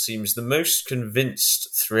people, seems the most convinced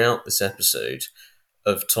throughout this episode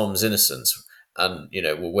of Tom's innocence. And,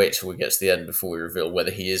 we'll wait till we get to the end before we reveal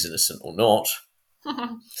whether he is innocent or not.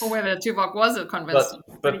 Or whether Tuvok was convinced.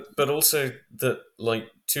 But also that, like,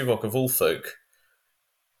 Tuvok, of all folk,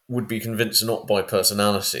 would be convinced not by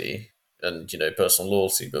personality and personal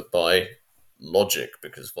loyalty, but by logic,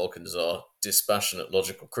 because Vulcans are dispassionate,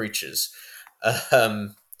 logical creatures.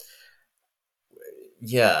 Um,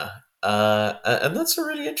 yeah, and that's a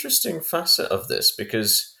really interesting facet of this,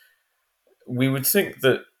 because we would think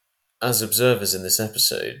that as observers in this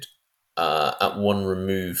episode, at one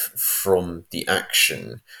remove from the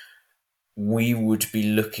action, we would be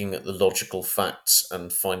looking at the logical facts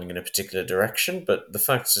and finding in a particular direction, but the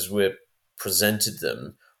facts as we're presented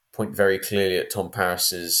them point very clearly at Tom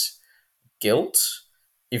Paris's guilt,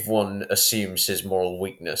 if one assumes his moral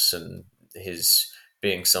weakness and his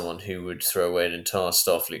being someone who would throw away an entire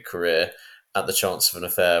Starfleet career at the chance of an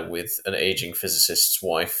affair with an aging physicist's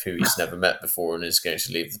wife who he's never met before and is going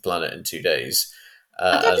to leave the planet in 2 days.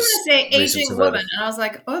 I thought you were going to say aging woman, and I was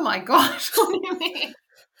like, oh my gosh, what do you mean?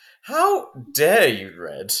 How dare you,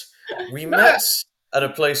 Red? We met at a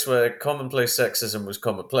place where commonplace sexism was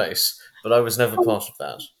commonplace, but I was never part of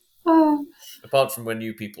that. Apart from when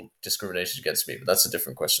you people discriminated against me, but that's a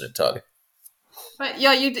different question entirely. But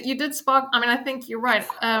yeah, you did spark. I mean, I think you're right.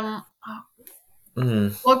 Well,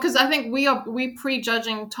 because I think we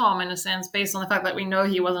prejudging Tom in a sense based on the fact that we know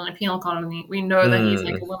he wasn't a penal colony. We know that he's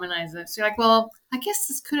like a womanizer. So you're like, well, I guess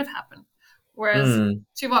this could have happened. Whereas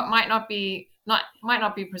Tuvok might not be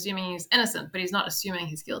presuming he's innocent, but he's not assuming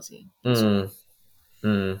he's guilty.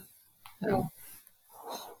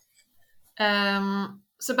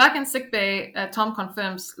 So back in sickbay, Tom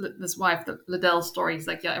confirms this wife, Liddell's story. He's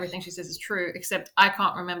like, yeah, everything she says is true, except I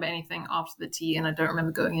can't remember anything after the tea, and I don't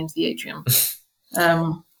remember going into the atrium.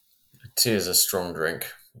 Tea is a strong drink.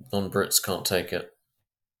 Non-Brits can't take it.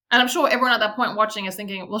 And I'm sure everyone at that point watching is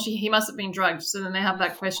thinking, well, he must have been drugged. So then they have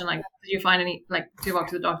that question, like, did you find any, like, Tuvok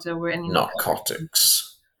to the doctor, were any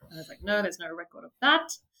narcotics? And I was like, no, there's no record of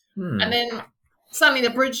that. And then suddenly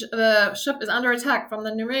the ship is under attack from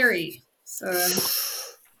the Numeri. So...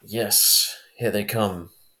 Yes, here they come.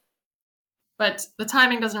 But the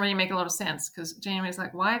timing doesn't really make a lot of sense because Janeway's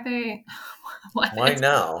like, why are they... Why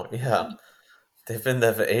now? Yeah. They've been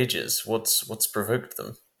there for ages. What's provoked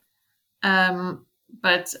them? And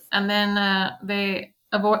then they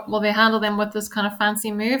handle them with this kind of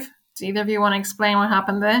fancy move. Do either of you want to explain what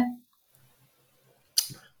happened there?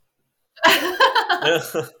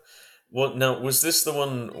 What now? Was this the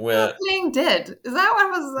one where playing dead? Is that what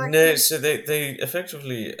was like? No, so they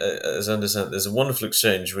effectively, as I understand, there's a wonderful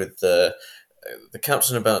exchange with the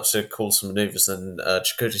captain about to call some maneuvers. Then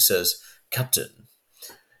Chakotay says, "Captain,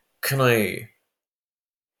 can I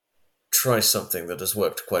try something that has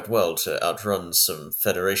worked quite well to outrun some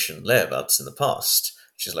Federation layabouts in the past?"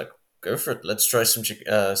 She's like, "Go for it. Let's try some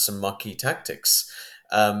Maquis tactics."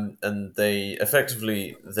 And they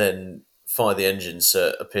effectively then fire the engines, so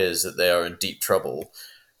it appears that they are in deep trouble,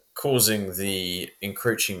 causing the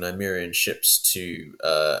encroaching Nymerian ships to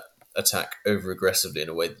attack over-aggressively in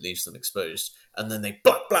a way that leaves them exposed. And then they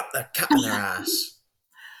blap their cat in their ass.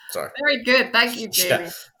 Sorry. Very good. Thank you, Jamie.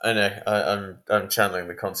 Yeah, I know. I'm channeling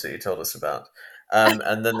the concert you told us about.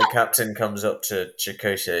 And then the captain comes up to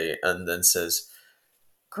Chakotay and then says,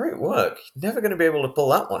 "Great work. You're never going to be able to pull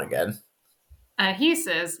that one again." And he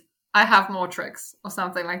says, "I have more tricks," or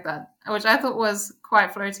something like that, which I thought was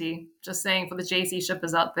quite flirty, just saying for the JC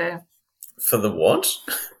shippers out there. For the what?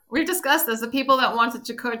 We've discussed this, the people that wanted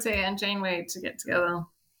Chakotay and Janeway to get together.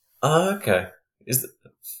 Oh, okay.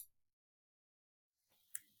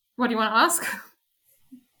 What do you want to ask?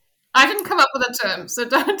 I didn't come up with a term, so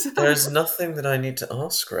don't... There's nothing that I need to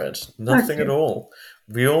ask, Red. Nothing at all.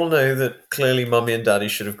 We all know that clearly Mummy and Daddy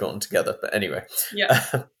should have gotten together, but anyway. Yeah.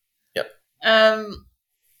 Yep.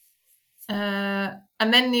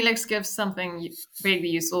 And then Neelix gives something vaguely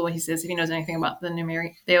useful. He says if he knows anything about the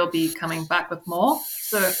Numeri, they'll be coming back with more.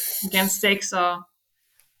 So again, stakes are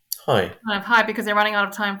high because they're running out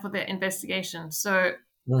of time for their investigation. So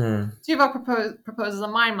Tuvok proposes a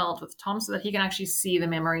mind meld with Tom so that he can actually see the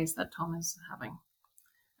memories that Tom is having.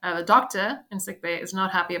 The doctor in sickbay is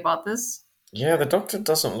not happy about this. Yeah, the doctor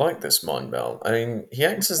doesn't like this mind meld. I mean, he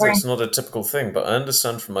acts as though it's not a typical thing, but I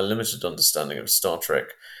understand from my limited understanding of Star Trek,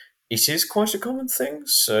 it is quite a common thing,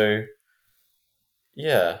 so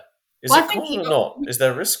yeah. Is it common or not? Is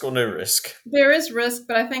there risk or no risk? There is risk,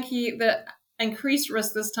 but I think the increased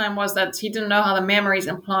risk this time was that he didn't know how the memories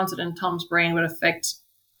implanted in Tom's brain would affect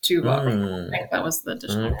Tuvok. I think that was the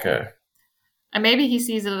additional. Okay. And maybe he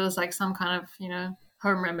sees it as like some kind of,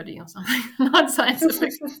 home remedy or something, not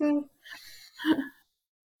scientific.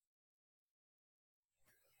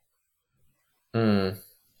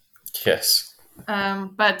 Yes.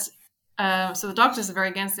 So the doctors are very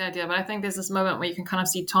against the idea, but I think there's this moment where you can kind of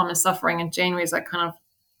see Tom is suffering and Janeway's like kind of,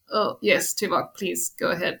 oh, yes, Tuvok, please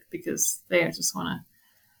go ahead, because they just want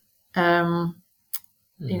to,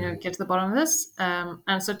 get to the bottom of this.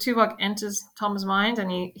 And so Tuvok enters Tom's mind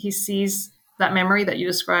and he sees that memory that you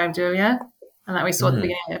described earlier and that we saw at the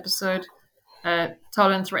beginning of the episode.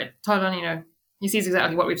 Tolan, he sees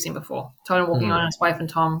exactly what we've seen before. Tolan walking on his wife and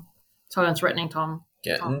Tom. Tolan threatening Tom.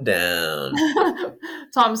 Getting down.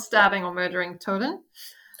 Tom stabbing or murdering Tolan.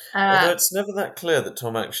 Although it's never that clear that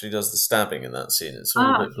Tom actually does the stabbing in that scene. It's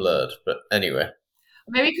all a bit blurred. But anyway.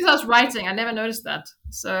 Maybe because I was writing, I never noticed that.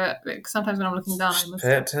 So sometimes when I'm looking down, I must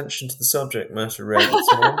pay attention to the subject matter, Red.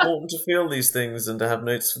 It's more important to feel these things than to have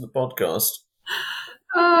notes for the podcast.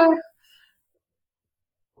 Oh.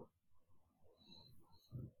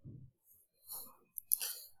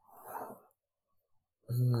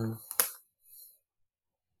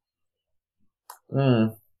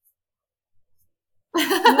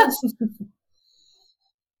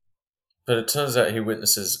 But it turns out he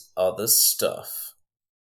witnesses other stuff.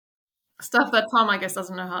 Stuff that Tom, I guess,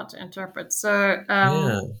 doesn't know how to interpret. So,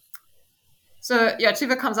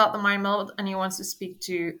 Tuva comes out the mind meld and he wants to speak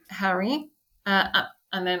to Harry.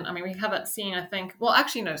 And then, I mean, we have that scene, I think. Well,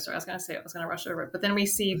 actually, no, sorry, I was going to rush over it. But then we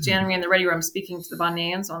see Janeway in the ready room speaking to the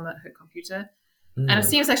Baneans on her computer. And it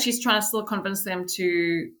seems like she's trying to still convince them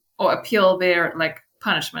to, or appeal their, like,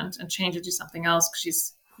 punishment and change it to something else.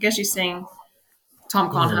 Because I guess she's saying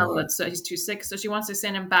Tom can't handle it, so he's too sick. So she wants to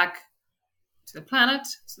send him back to the planet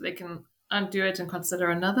so they can undo it and consider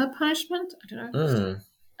another punishment. I don't know.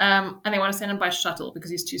 And they want to send him by shuttle because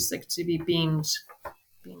he's too sick to be beamed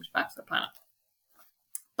back to the planet.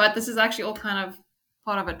 But this is actually all kind of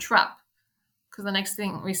part of a trap, because the next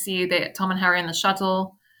thing we see, Tom and Harry in the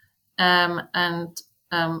shuttle, and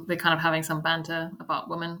they're kind of having some banter about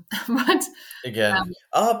women. But again,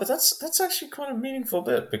 but that's actually quite a meaningful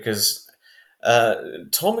bit, because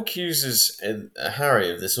Tom accuses Harry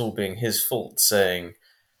of this all being his fault, saying,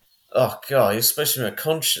 "Oh God, you're supposed to be my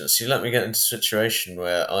conscience. You let me get into a situation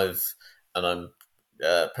where I'm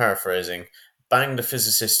paraphrasing, banged a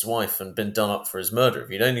physicist's wife and been done up for his murder. If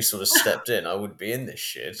you'd only sort of stepped in, I wouldn't be in this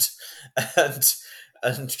shit."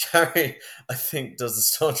 And Harry, I think, does the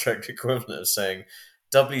Star Trek equivalent of saying,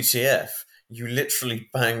 "WTF, you literally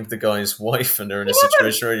banged the guy's wife and are in a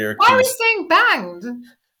situation where you're accused." Why are we saying banged?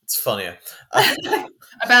 It's funnier.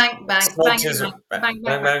 Bang,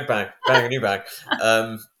 bang,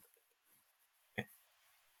 bang.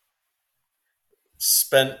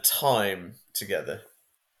 Spent time together.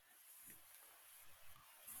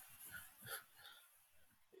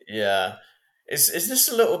 Yeah. Is this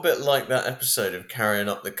a little bit like that episode of Carrying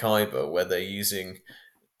Up the Khyber where they're using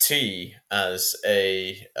tea as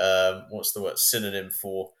a what's the word, synonym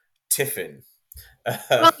for tiffin?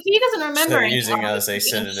 Well, he doesn't remember. So they're using as a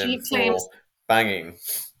synonym for banging.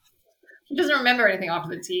 He doesn't remember anything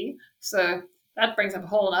after the tea, so that brings up a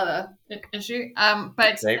whole other issue.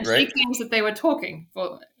 But she claims that they were talking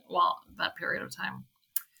for that period of time.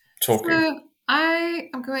 Talking. So I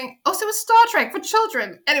am going. Oh, so it was Star Trek for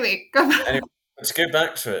children. Anyway, go back. Anyway, let's go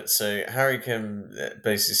back to it. So Harry Kim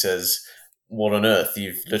basically says, "What on earth?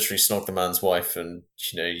 You've literally snogged the man's wife, and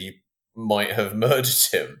you might have murdered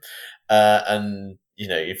him. And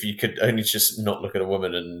if you could only just not look at a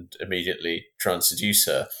woman and immediately try and seduce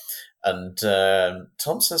her." And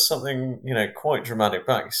Tom says something, quite dramatic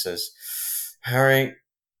back. He says, "Harry,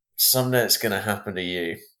 someday it's going to happen to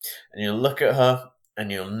you, and you'll look at her and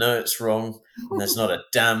you'll know it's wrong, and there's not a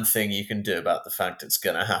damn thing you can do about the fact it's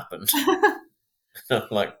going to happen." I'm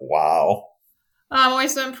like, wow. I'm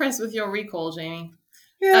always so impressed with your recall, Jamie.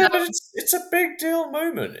 Yeah, but it's a big deal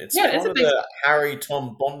moment. It's part of the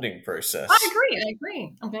Harry-Tom bonding process. I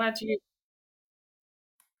agree. I'm glad you...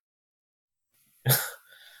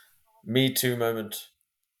 Me too moment.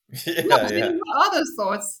 Yeah. What are those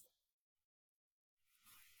thoughts?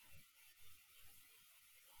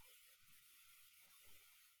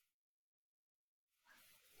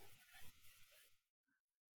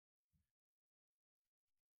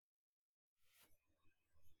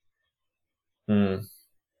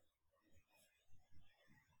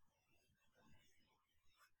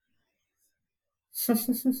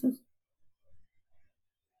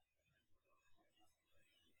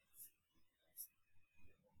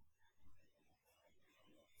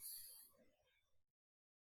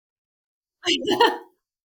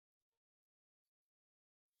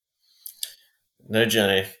 No,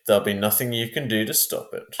 Jenny, there'll be nothing you can do to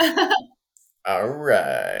stop it. All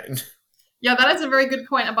right. Yeah, that is a very good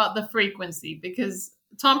point about the frequency, because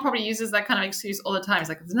Tom probably uses that kind of excuse all the time. He's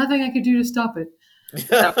like, "There's nothing I can do to stop it."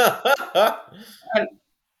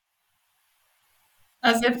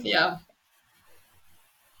 As if, yeah.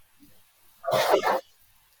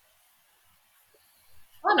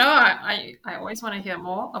 Oh no, I always want to hear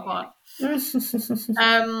more about.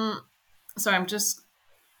 Sorry, I'm just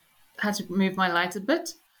had to move my light a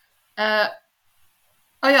bit.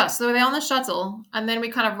 Oh yeah, so they're on the shuttle, and then we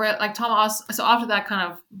kind of like Tom asks. So after that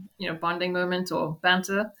kind of bonding moment or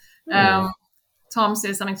banter, Tom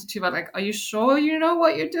says something to Tuba like, "Are you sure you know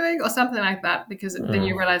what you're doing?" or something like that, because then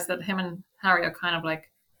you realize that him and Harry are kind of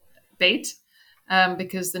like bait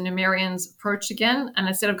because the Numerians approach again, and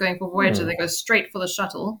instead of going for Voyager, they go straight for the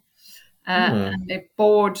shuttle. And they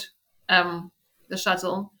board the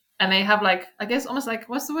shuttle, and they have like, I guess almost like,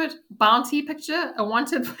 what's the word, bounty picture, a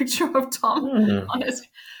wanted picture of Tom on it,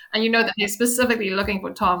 and you know that they're specifically looking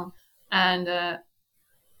for Tom. And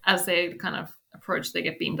as they kind of approach, they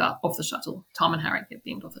get beamed off the shuttle. Tom and Harry get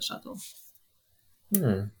beamed off the shuttle.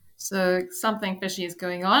 So something fishy is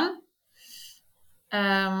going on.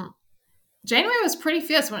 Janeway was pretty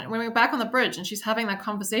fierce when we were back on the bridge, and she's having that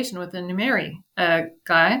conversation with the Numeri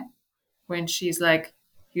guy, when she's like,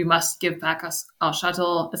 you must give back us our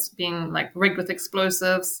shuttle. It's being like rigged with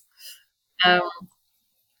explosives. I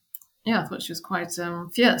thought she was quite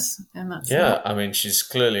fierce. I mean, she's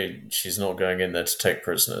not going in there to take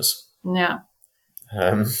prisoners. Yeah.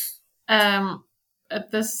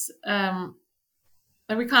 At this, and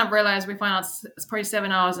we kind of realize, we find out it's probably 7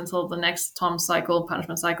 hours until the next Tom cycle,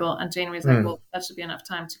 punishment cycle, and Janeway's like, well, that should be enough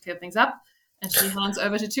time to clear things up. And she hands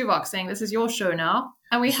over to Tuvok, saying, this is your show now.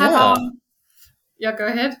 And we have our... Yeah, go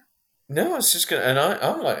ahead. No, it's just good. And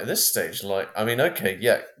I'm like, at this stage, like, I mean, okay,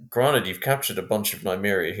 yeah, granted, you've captured a bunch of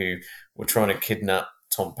Nymeria who were trying to kidnap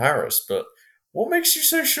Tom Paris, but what makes you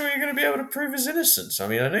so sure you're going to be able to prove his innocence? I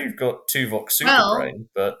mean, I know you've got Tuvok super brain,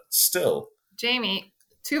 but still. Jamie,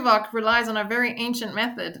 Tuvok relies on a very ancient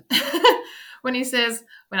method. When he says,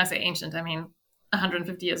 when I say ancient, I mean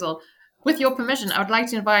 150 years old. With your permission, I would like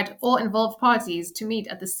to invite all involved parties to meet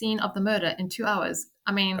at the scene of the murder in 2 hours.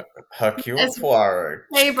 I mean, Hercule Poirot.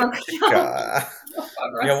 Yeah,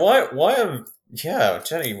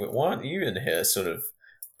 Jenny, why aren't you in here sort of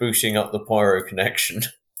boosting up the Poirot connection?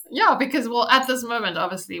 Yeah, because, well, at this moment,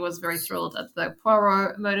 obviously, was very thrilled at the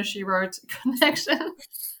Poirot Murder, She Wrote connection.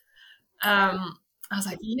 I was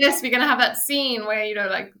like, yes, we're going to have that scene where, you know,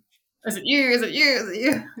 like, is it you? Is it you? Is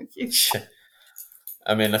it you?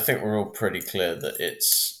 I mean, I think we're all pretty clear that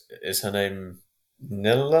is her name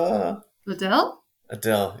Nilla? Adele,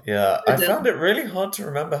 yeah. Adele. I found it really hard to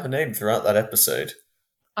remember her name throughout that episode.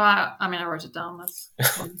 I mean, I wrote it down. That's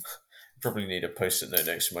probably need a post-it note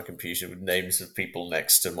next to my computer with names of people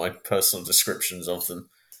next to my personal descriptions of them.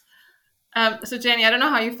 So, Jenny, I don't know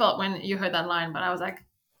how you felt when you heard that line, but I was like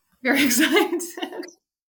very excited.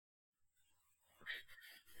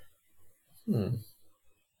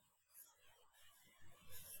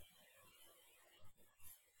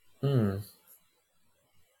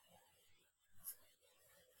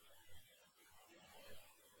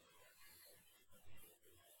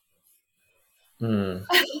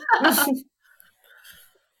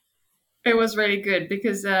 It was really good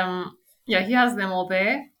because, he has them all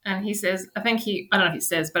there, and he says, I don't know if he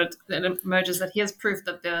says, but it emerges that he has proof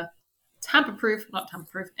that the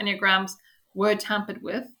Enneagrams were tampered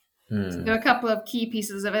with. So there are a couple of key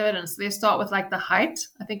pieces of evidence. They start with like the height.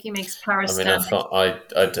 I think he makes Paris. I mean, I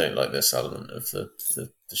don't like this element of the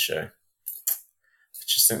show. I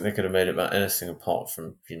just think they could have made it about anything apart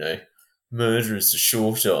from, you know, murder is a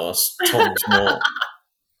short ass, Tom's not.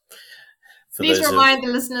 Please remind the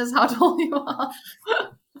listeners how tall you are.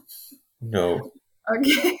 No.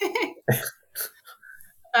 Okay.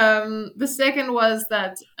 The second was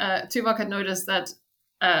that Tuvok had noticed that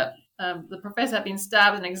the professor had been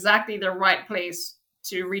stabbed in exactly the right place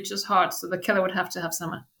to reach his heart, so the killer would have to have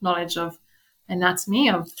some knowledge of anatomy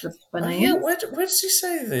of the Banean. Where does he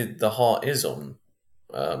say the heart is on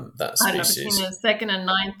that species? I don't know, between the second and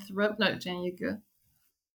ninth rib. No, Jenny, you go.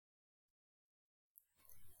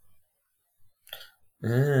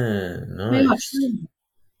 Nice.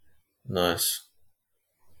 Nice.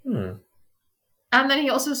 And then he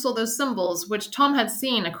also saw those symbols, which Tom had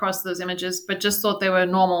seen across those images, but just thought they were a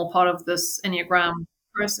normal part of this Enneagram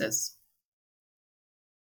process.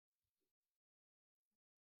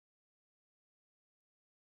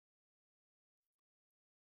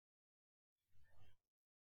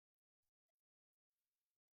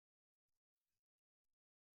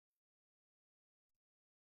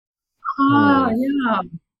 Oh, yeah.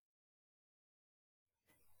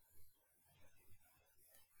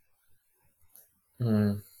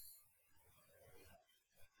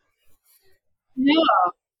 Yeah.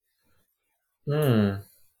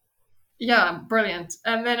 Yeah, brilliant.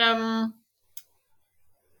 And then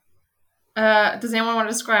does anyone want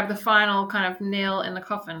to describe the final kind of nail in the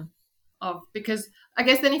coffin of, because I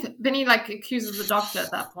guess then he like accuses the doctor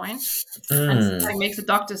at that point and like, makes the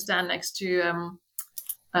doctor stand next to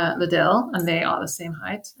Liddell, and they are the same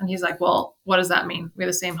height, and he's like, well, what does that mean? We're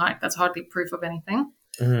the same height. That's hardly proof of anything.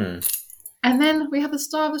 And then we have the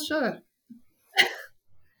star of the show. And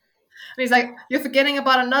he's like, you're forgetting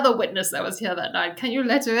about another witness that was here that night. Can you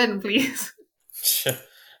let her in, please?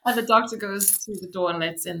 And the doctor goes to the door and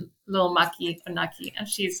lets in little Maki or Naki, and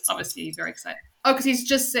she's obviously very excited. Oh, because he's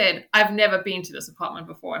just said, "I've never been to this apartment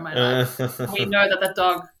before in my life." We know that the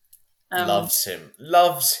dog loves him.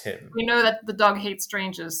 Loves him. We know that the dog hates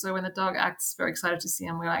strangers, so when the dog acts very excited to see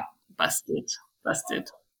him, we're like, busted, busted.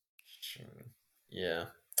 Yeah.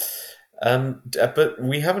 But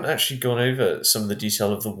we haven't actually gone over some of the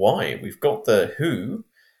detail of the why. We've got the who.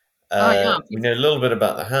 We know a little bit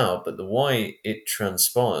about the how, but the why it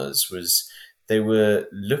transpires was they were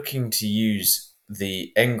looking to use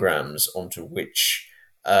the engrams onto which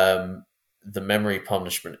the memory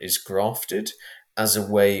punishment is grafted as a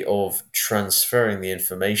way of transferring the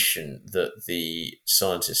information that the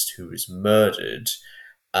scientist who was murdered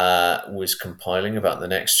was compiling about the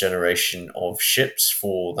next generation of ships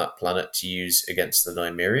for that planet to use against the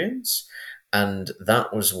Nymerians. And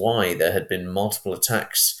that was why there had been multiple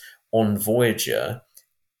attacks on Voyager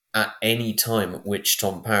at any time at which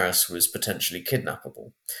Tom Paris was potentially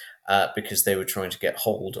kidnappable, because they were trying to get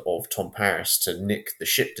hold of Tom Paris to nick the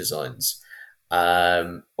ship designs.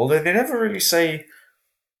 Although they never really say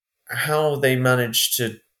how they managed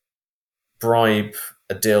to bribe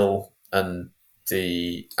Adil and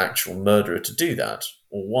the actual murderer to do that,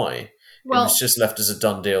 or why. Well, it was just left as a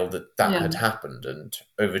done deal that had happened, and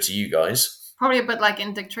over to you guys. Probably a bit like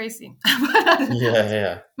in Dick Tracy.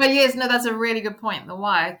 yeah. But yes, no, that's a really good point. The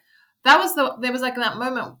why. There was like that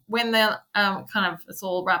moment when they're kind of, it's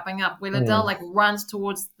all wrapping up, where Adele like runs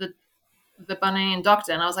towards the Banean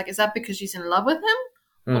doctor, and I was like, is that because she's in love with him,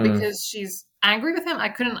 or because she's angry with him? I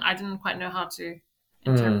didn't quite know how to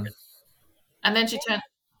interpret. And then she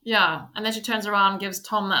turns around and gives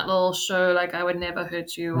Tom that little show, like, I would never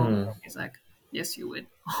hurt you. He's like, yes, you would.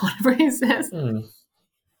 Whatever he says. Yeah.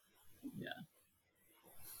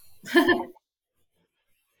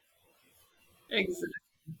 Exactly.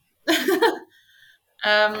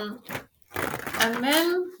 And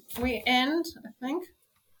then we end, I think.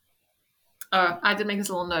 Oh, I did make this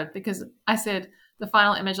little note because I said the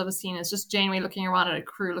final image of the scene is just Janeway looking around at a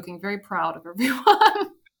crew, looking very proud of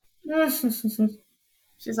everyone.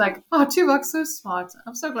 She's like, "Oh, Tuvok's so smart.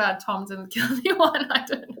 I'm so glad Tom didn't kill anyone." I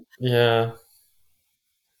don't know. Yeah.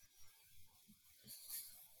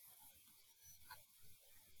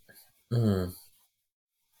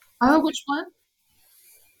 Oh, which one?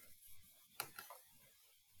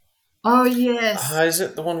 Oh, yes. Is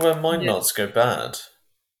it the one where mind melts go bad?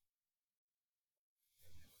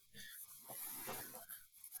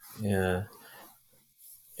 Yeah.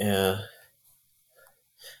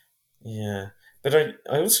 But I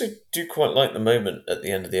also do quite like the moment at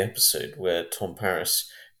the end of the episode where Tom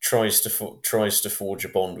Paris tries to forge a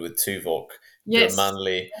bond with Tuvok. Yes. The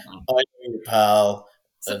manly, I know you, pal.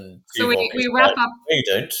 And so we wrap up. No, you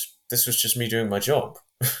don't. This was just me doing my job.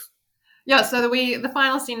 Yeah, so the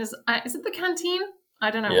final scene is it the canteen?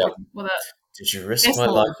 I don't know. Yeah. Did you risk my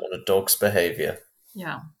life on a dog's behaviour?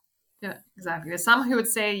 Yeah, exactly. There's some who would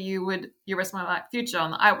say you risk my life future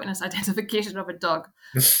on the eyewitness identification of a dog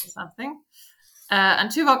or something.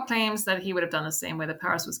 And Tuvok claims that he would have done the same, whether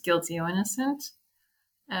Paris was guilty or innocent.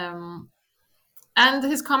 And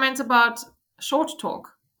his comment about short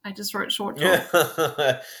talk. I just wrote short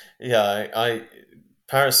talk. Yeah.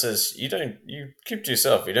 Paris says, you keep to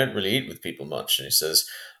yourself. You don't really eat with people much. And he says,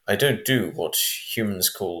 I don't do what humans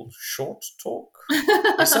call short talk.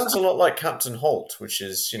 He sounds a lot like Captain Holt, which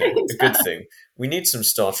is, a good thing. We need some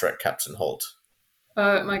Star Trek Captain Holt.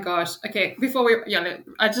 Oh my gosh. Okay,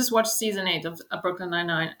 I just watched season 8 of Brooklyn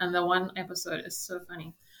Nine-Nine, and the one episode is so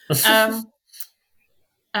funny.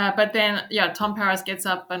 But then, Tom Paris gets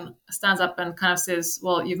up and stands up and kind of says,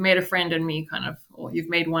 well, you've made a friend in me, kind of, or you've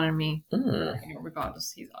made one in me.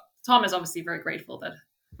 Regardless, Tom is obviously very grateful that,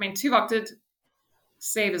 Tuvok did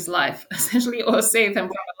save his life, essentially, or save him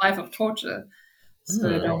from a life of torture. So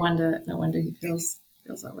no wonder he feels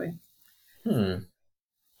that way.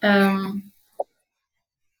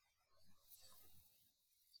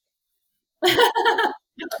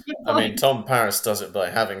 Tom Paris does it by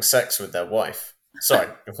having sex with their wife. Sorry,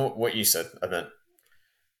 what you said, I meant.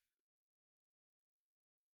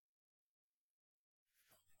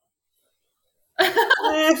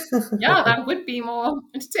 Yeah, that would be more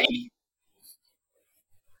entertaining.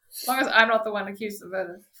 As long as I'm not the one accused of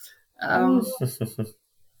murder.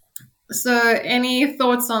 So, any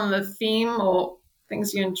thoughts on the theme or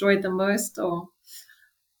things you enjoyed the most? And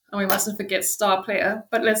we mustn't forget star player,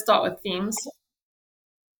 but let's start with themes.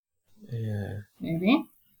 Yeah. Maybe.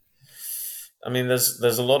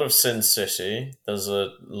 There's a lot of Sin City. There's a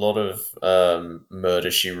lot of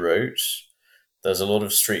Murder, She Wrote. There's a lot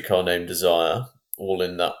of Streetcar Named Desire, all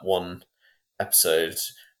in that one episode,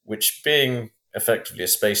 which being effectively a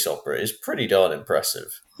space opera is pretty darn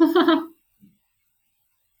impressive.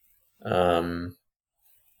 Um,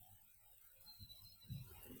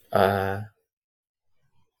 uh,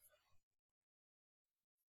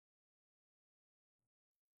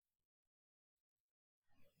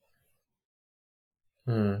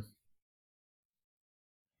 hmm,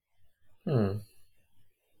 hmm,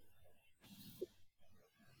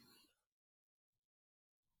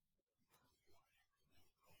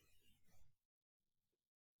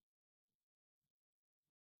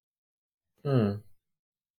 hmm,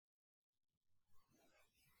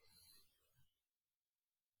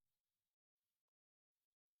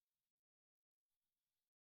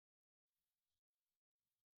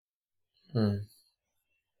 hmm,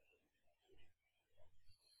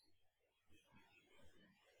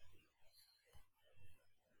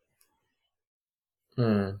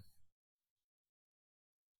 hmm,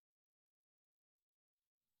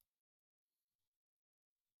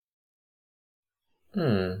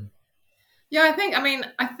 hmm, Yeah, I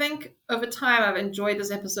think over time I've enjoyed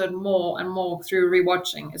this episode more and more through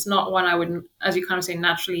rewatching. It's not one I would, as you kind of say,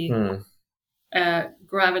 naturally hmm,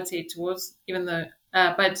 gravitate towards, even though,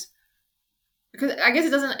 but because I guess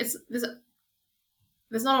it doesn't.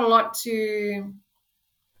 There's not a lot to.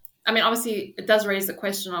 I mean, obviously, it does raise the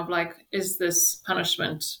question of like, is this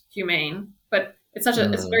punishment humane? But it's a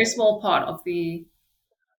hmm, very small part of the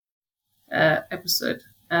episode.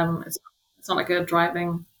 It's not like a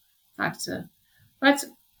driving factor, but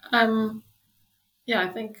um, yeah, I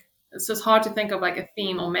think it's just hard to think of like a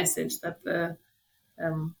theme or message that the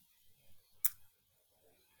um,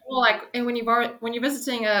 well, like and when you're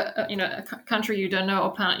visiting a country you don't know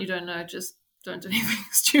or planet you don't know, just don't do anything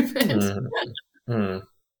stupid. hmm,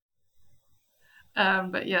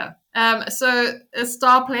 hmm. But yeah, so a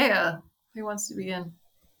star player who wants to begin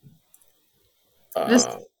this.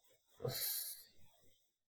 Uh,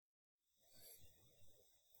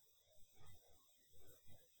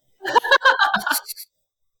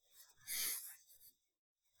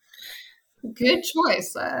 Good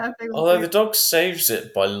choice. I think that's Although very the dog saves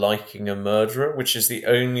it by liking a murderer, which is the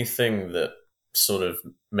only thing that sort of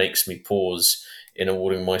makes me pause in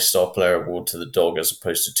awarding my star player award to the dog as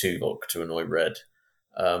opposed to Tuvok to annoy Red.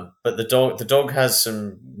 But the dog has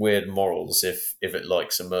some weird morals if it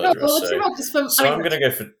likes a no. murderer. Well, the So Tuvok is from. so I'm gonna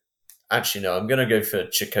go for actually no, I'm gonna go for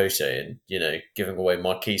Chakotay and giving away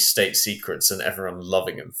marquee state secrets and everyone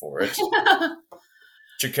loving him for it.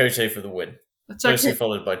 Chakotay for the win, It's closely okay.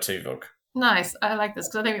 followed by Tuvok. Nice. I like this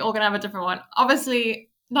because I think we're all gonna have a different one. Obviously,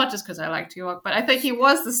 not just because I like Tuvok, but I think he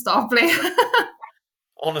was the star player.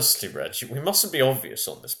 Honestly, Reg, we mustn't be obvious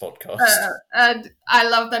on this podcast. And I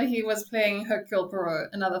love that he was playing Hercule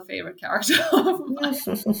Poirot, another favorite character of mine.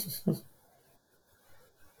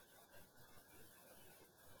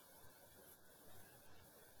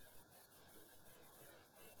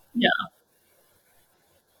 Yeah,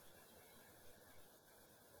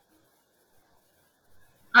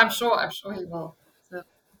 I'm sure he will. So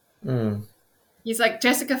Mm, he's like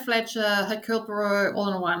Jessica Fletcher, Hercule Poirot,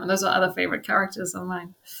 all in one, and those are other favorite characters of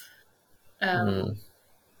mine. Um, mm.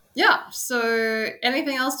 yeah. So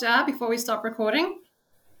anything else to add before we stop recording?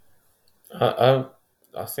 I, I,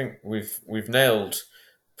 I think we've nailed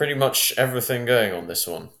pretty much everything going on this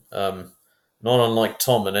one. Not unlike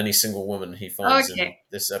Tom and any single woman he finds in Okay.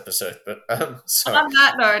 this episode. But On sorry.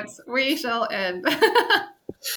 that note, we shall end.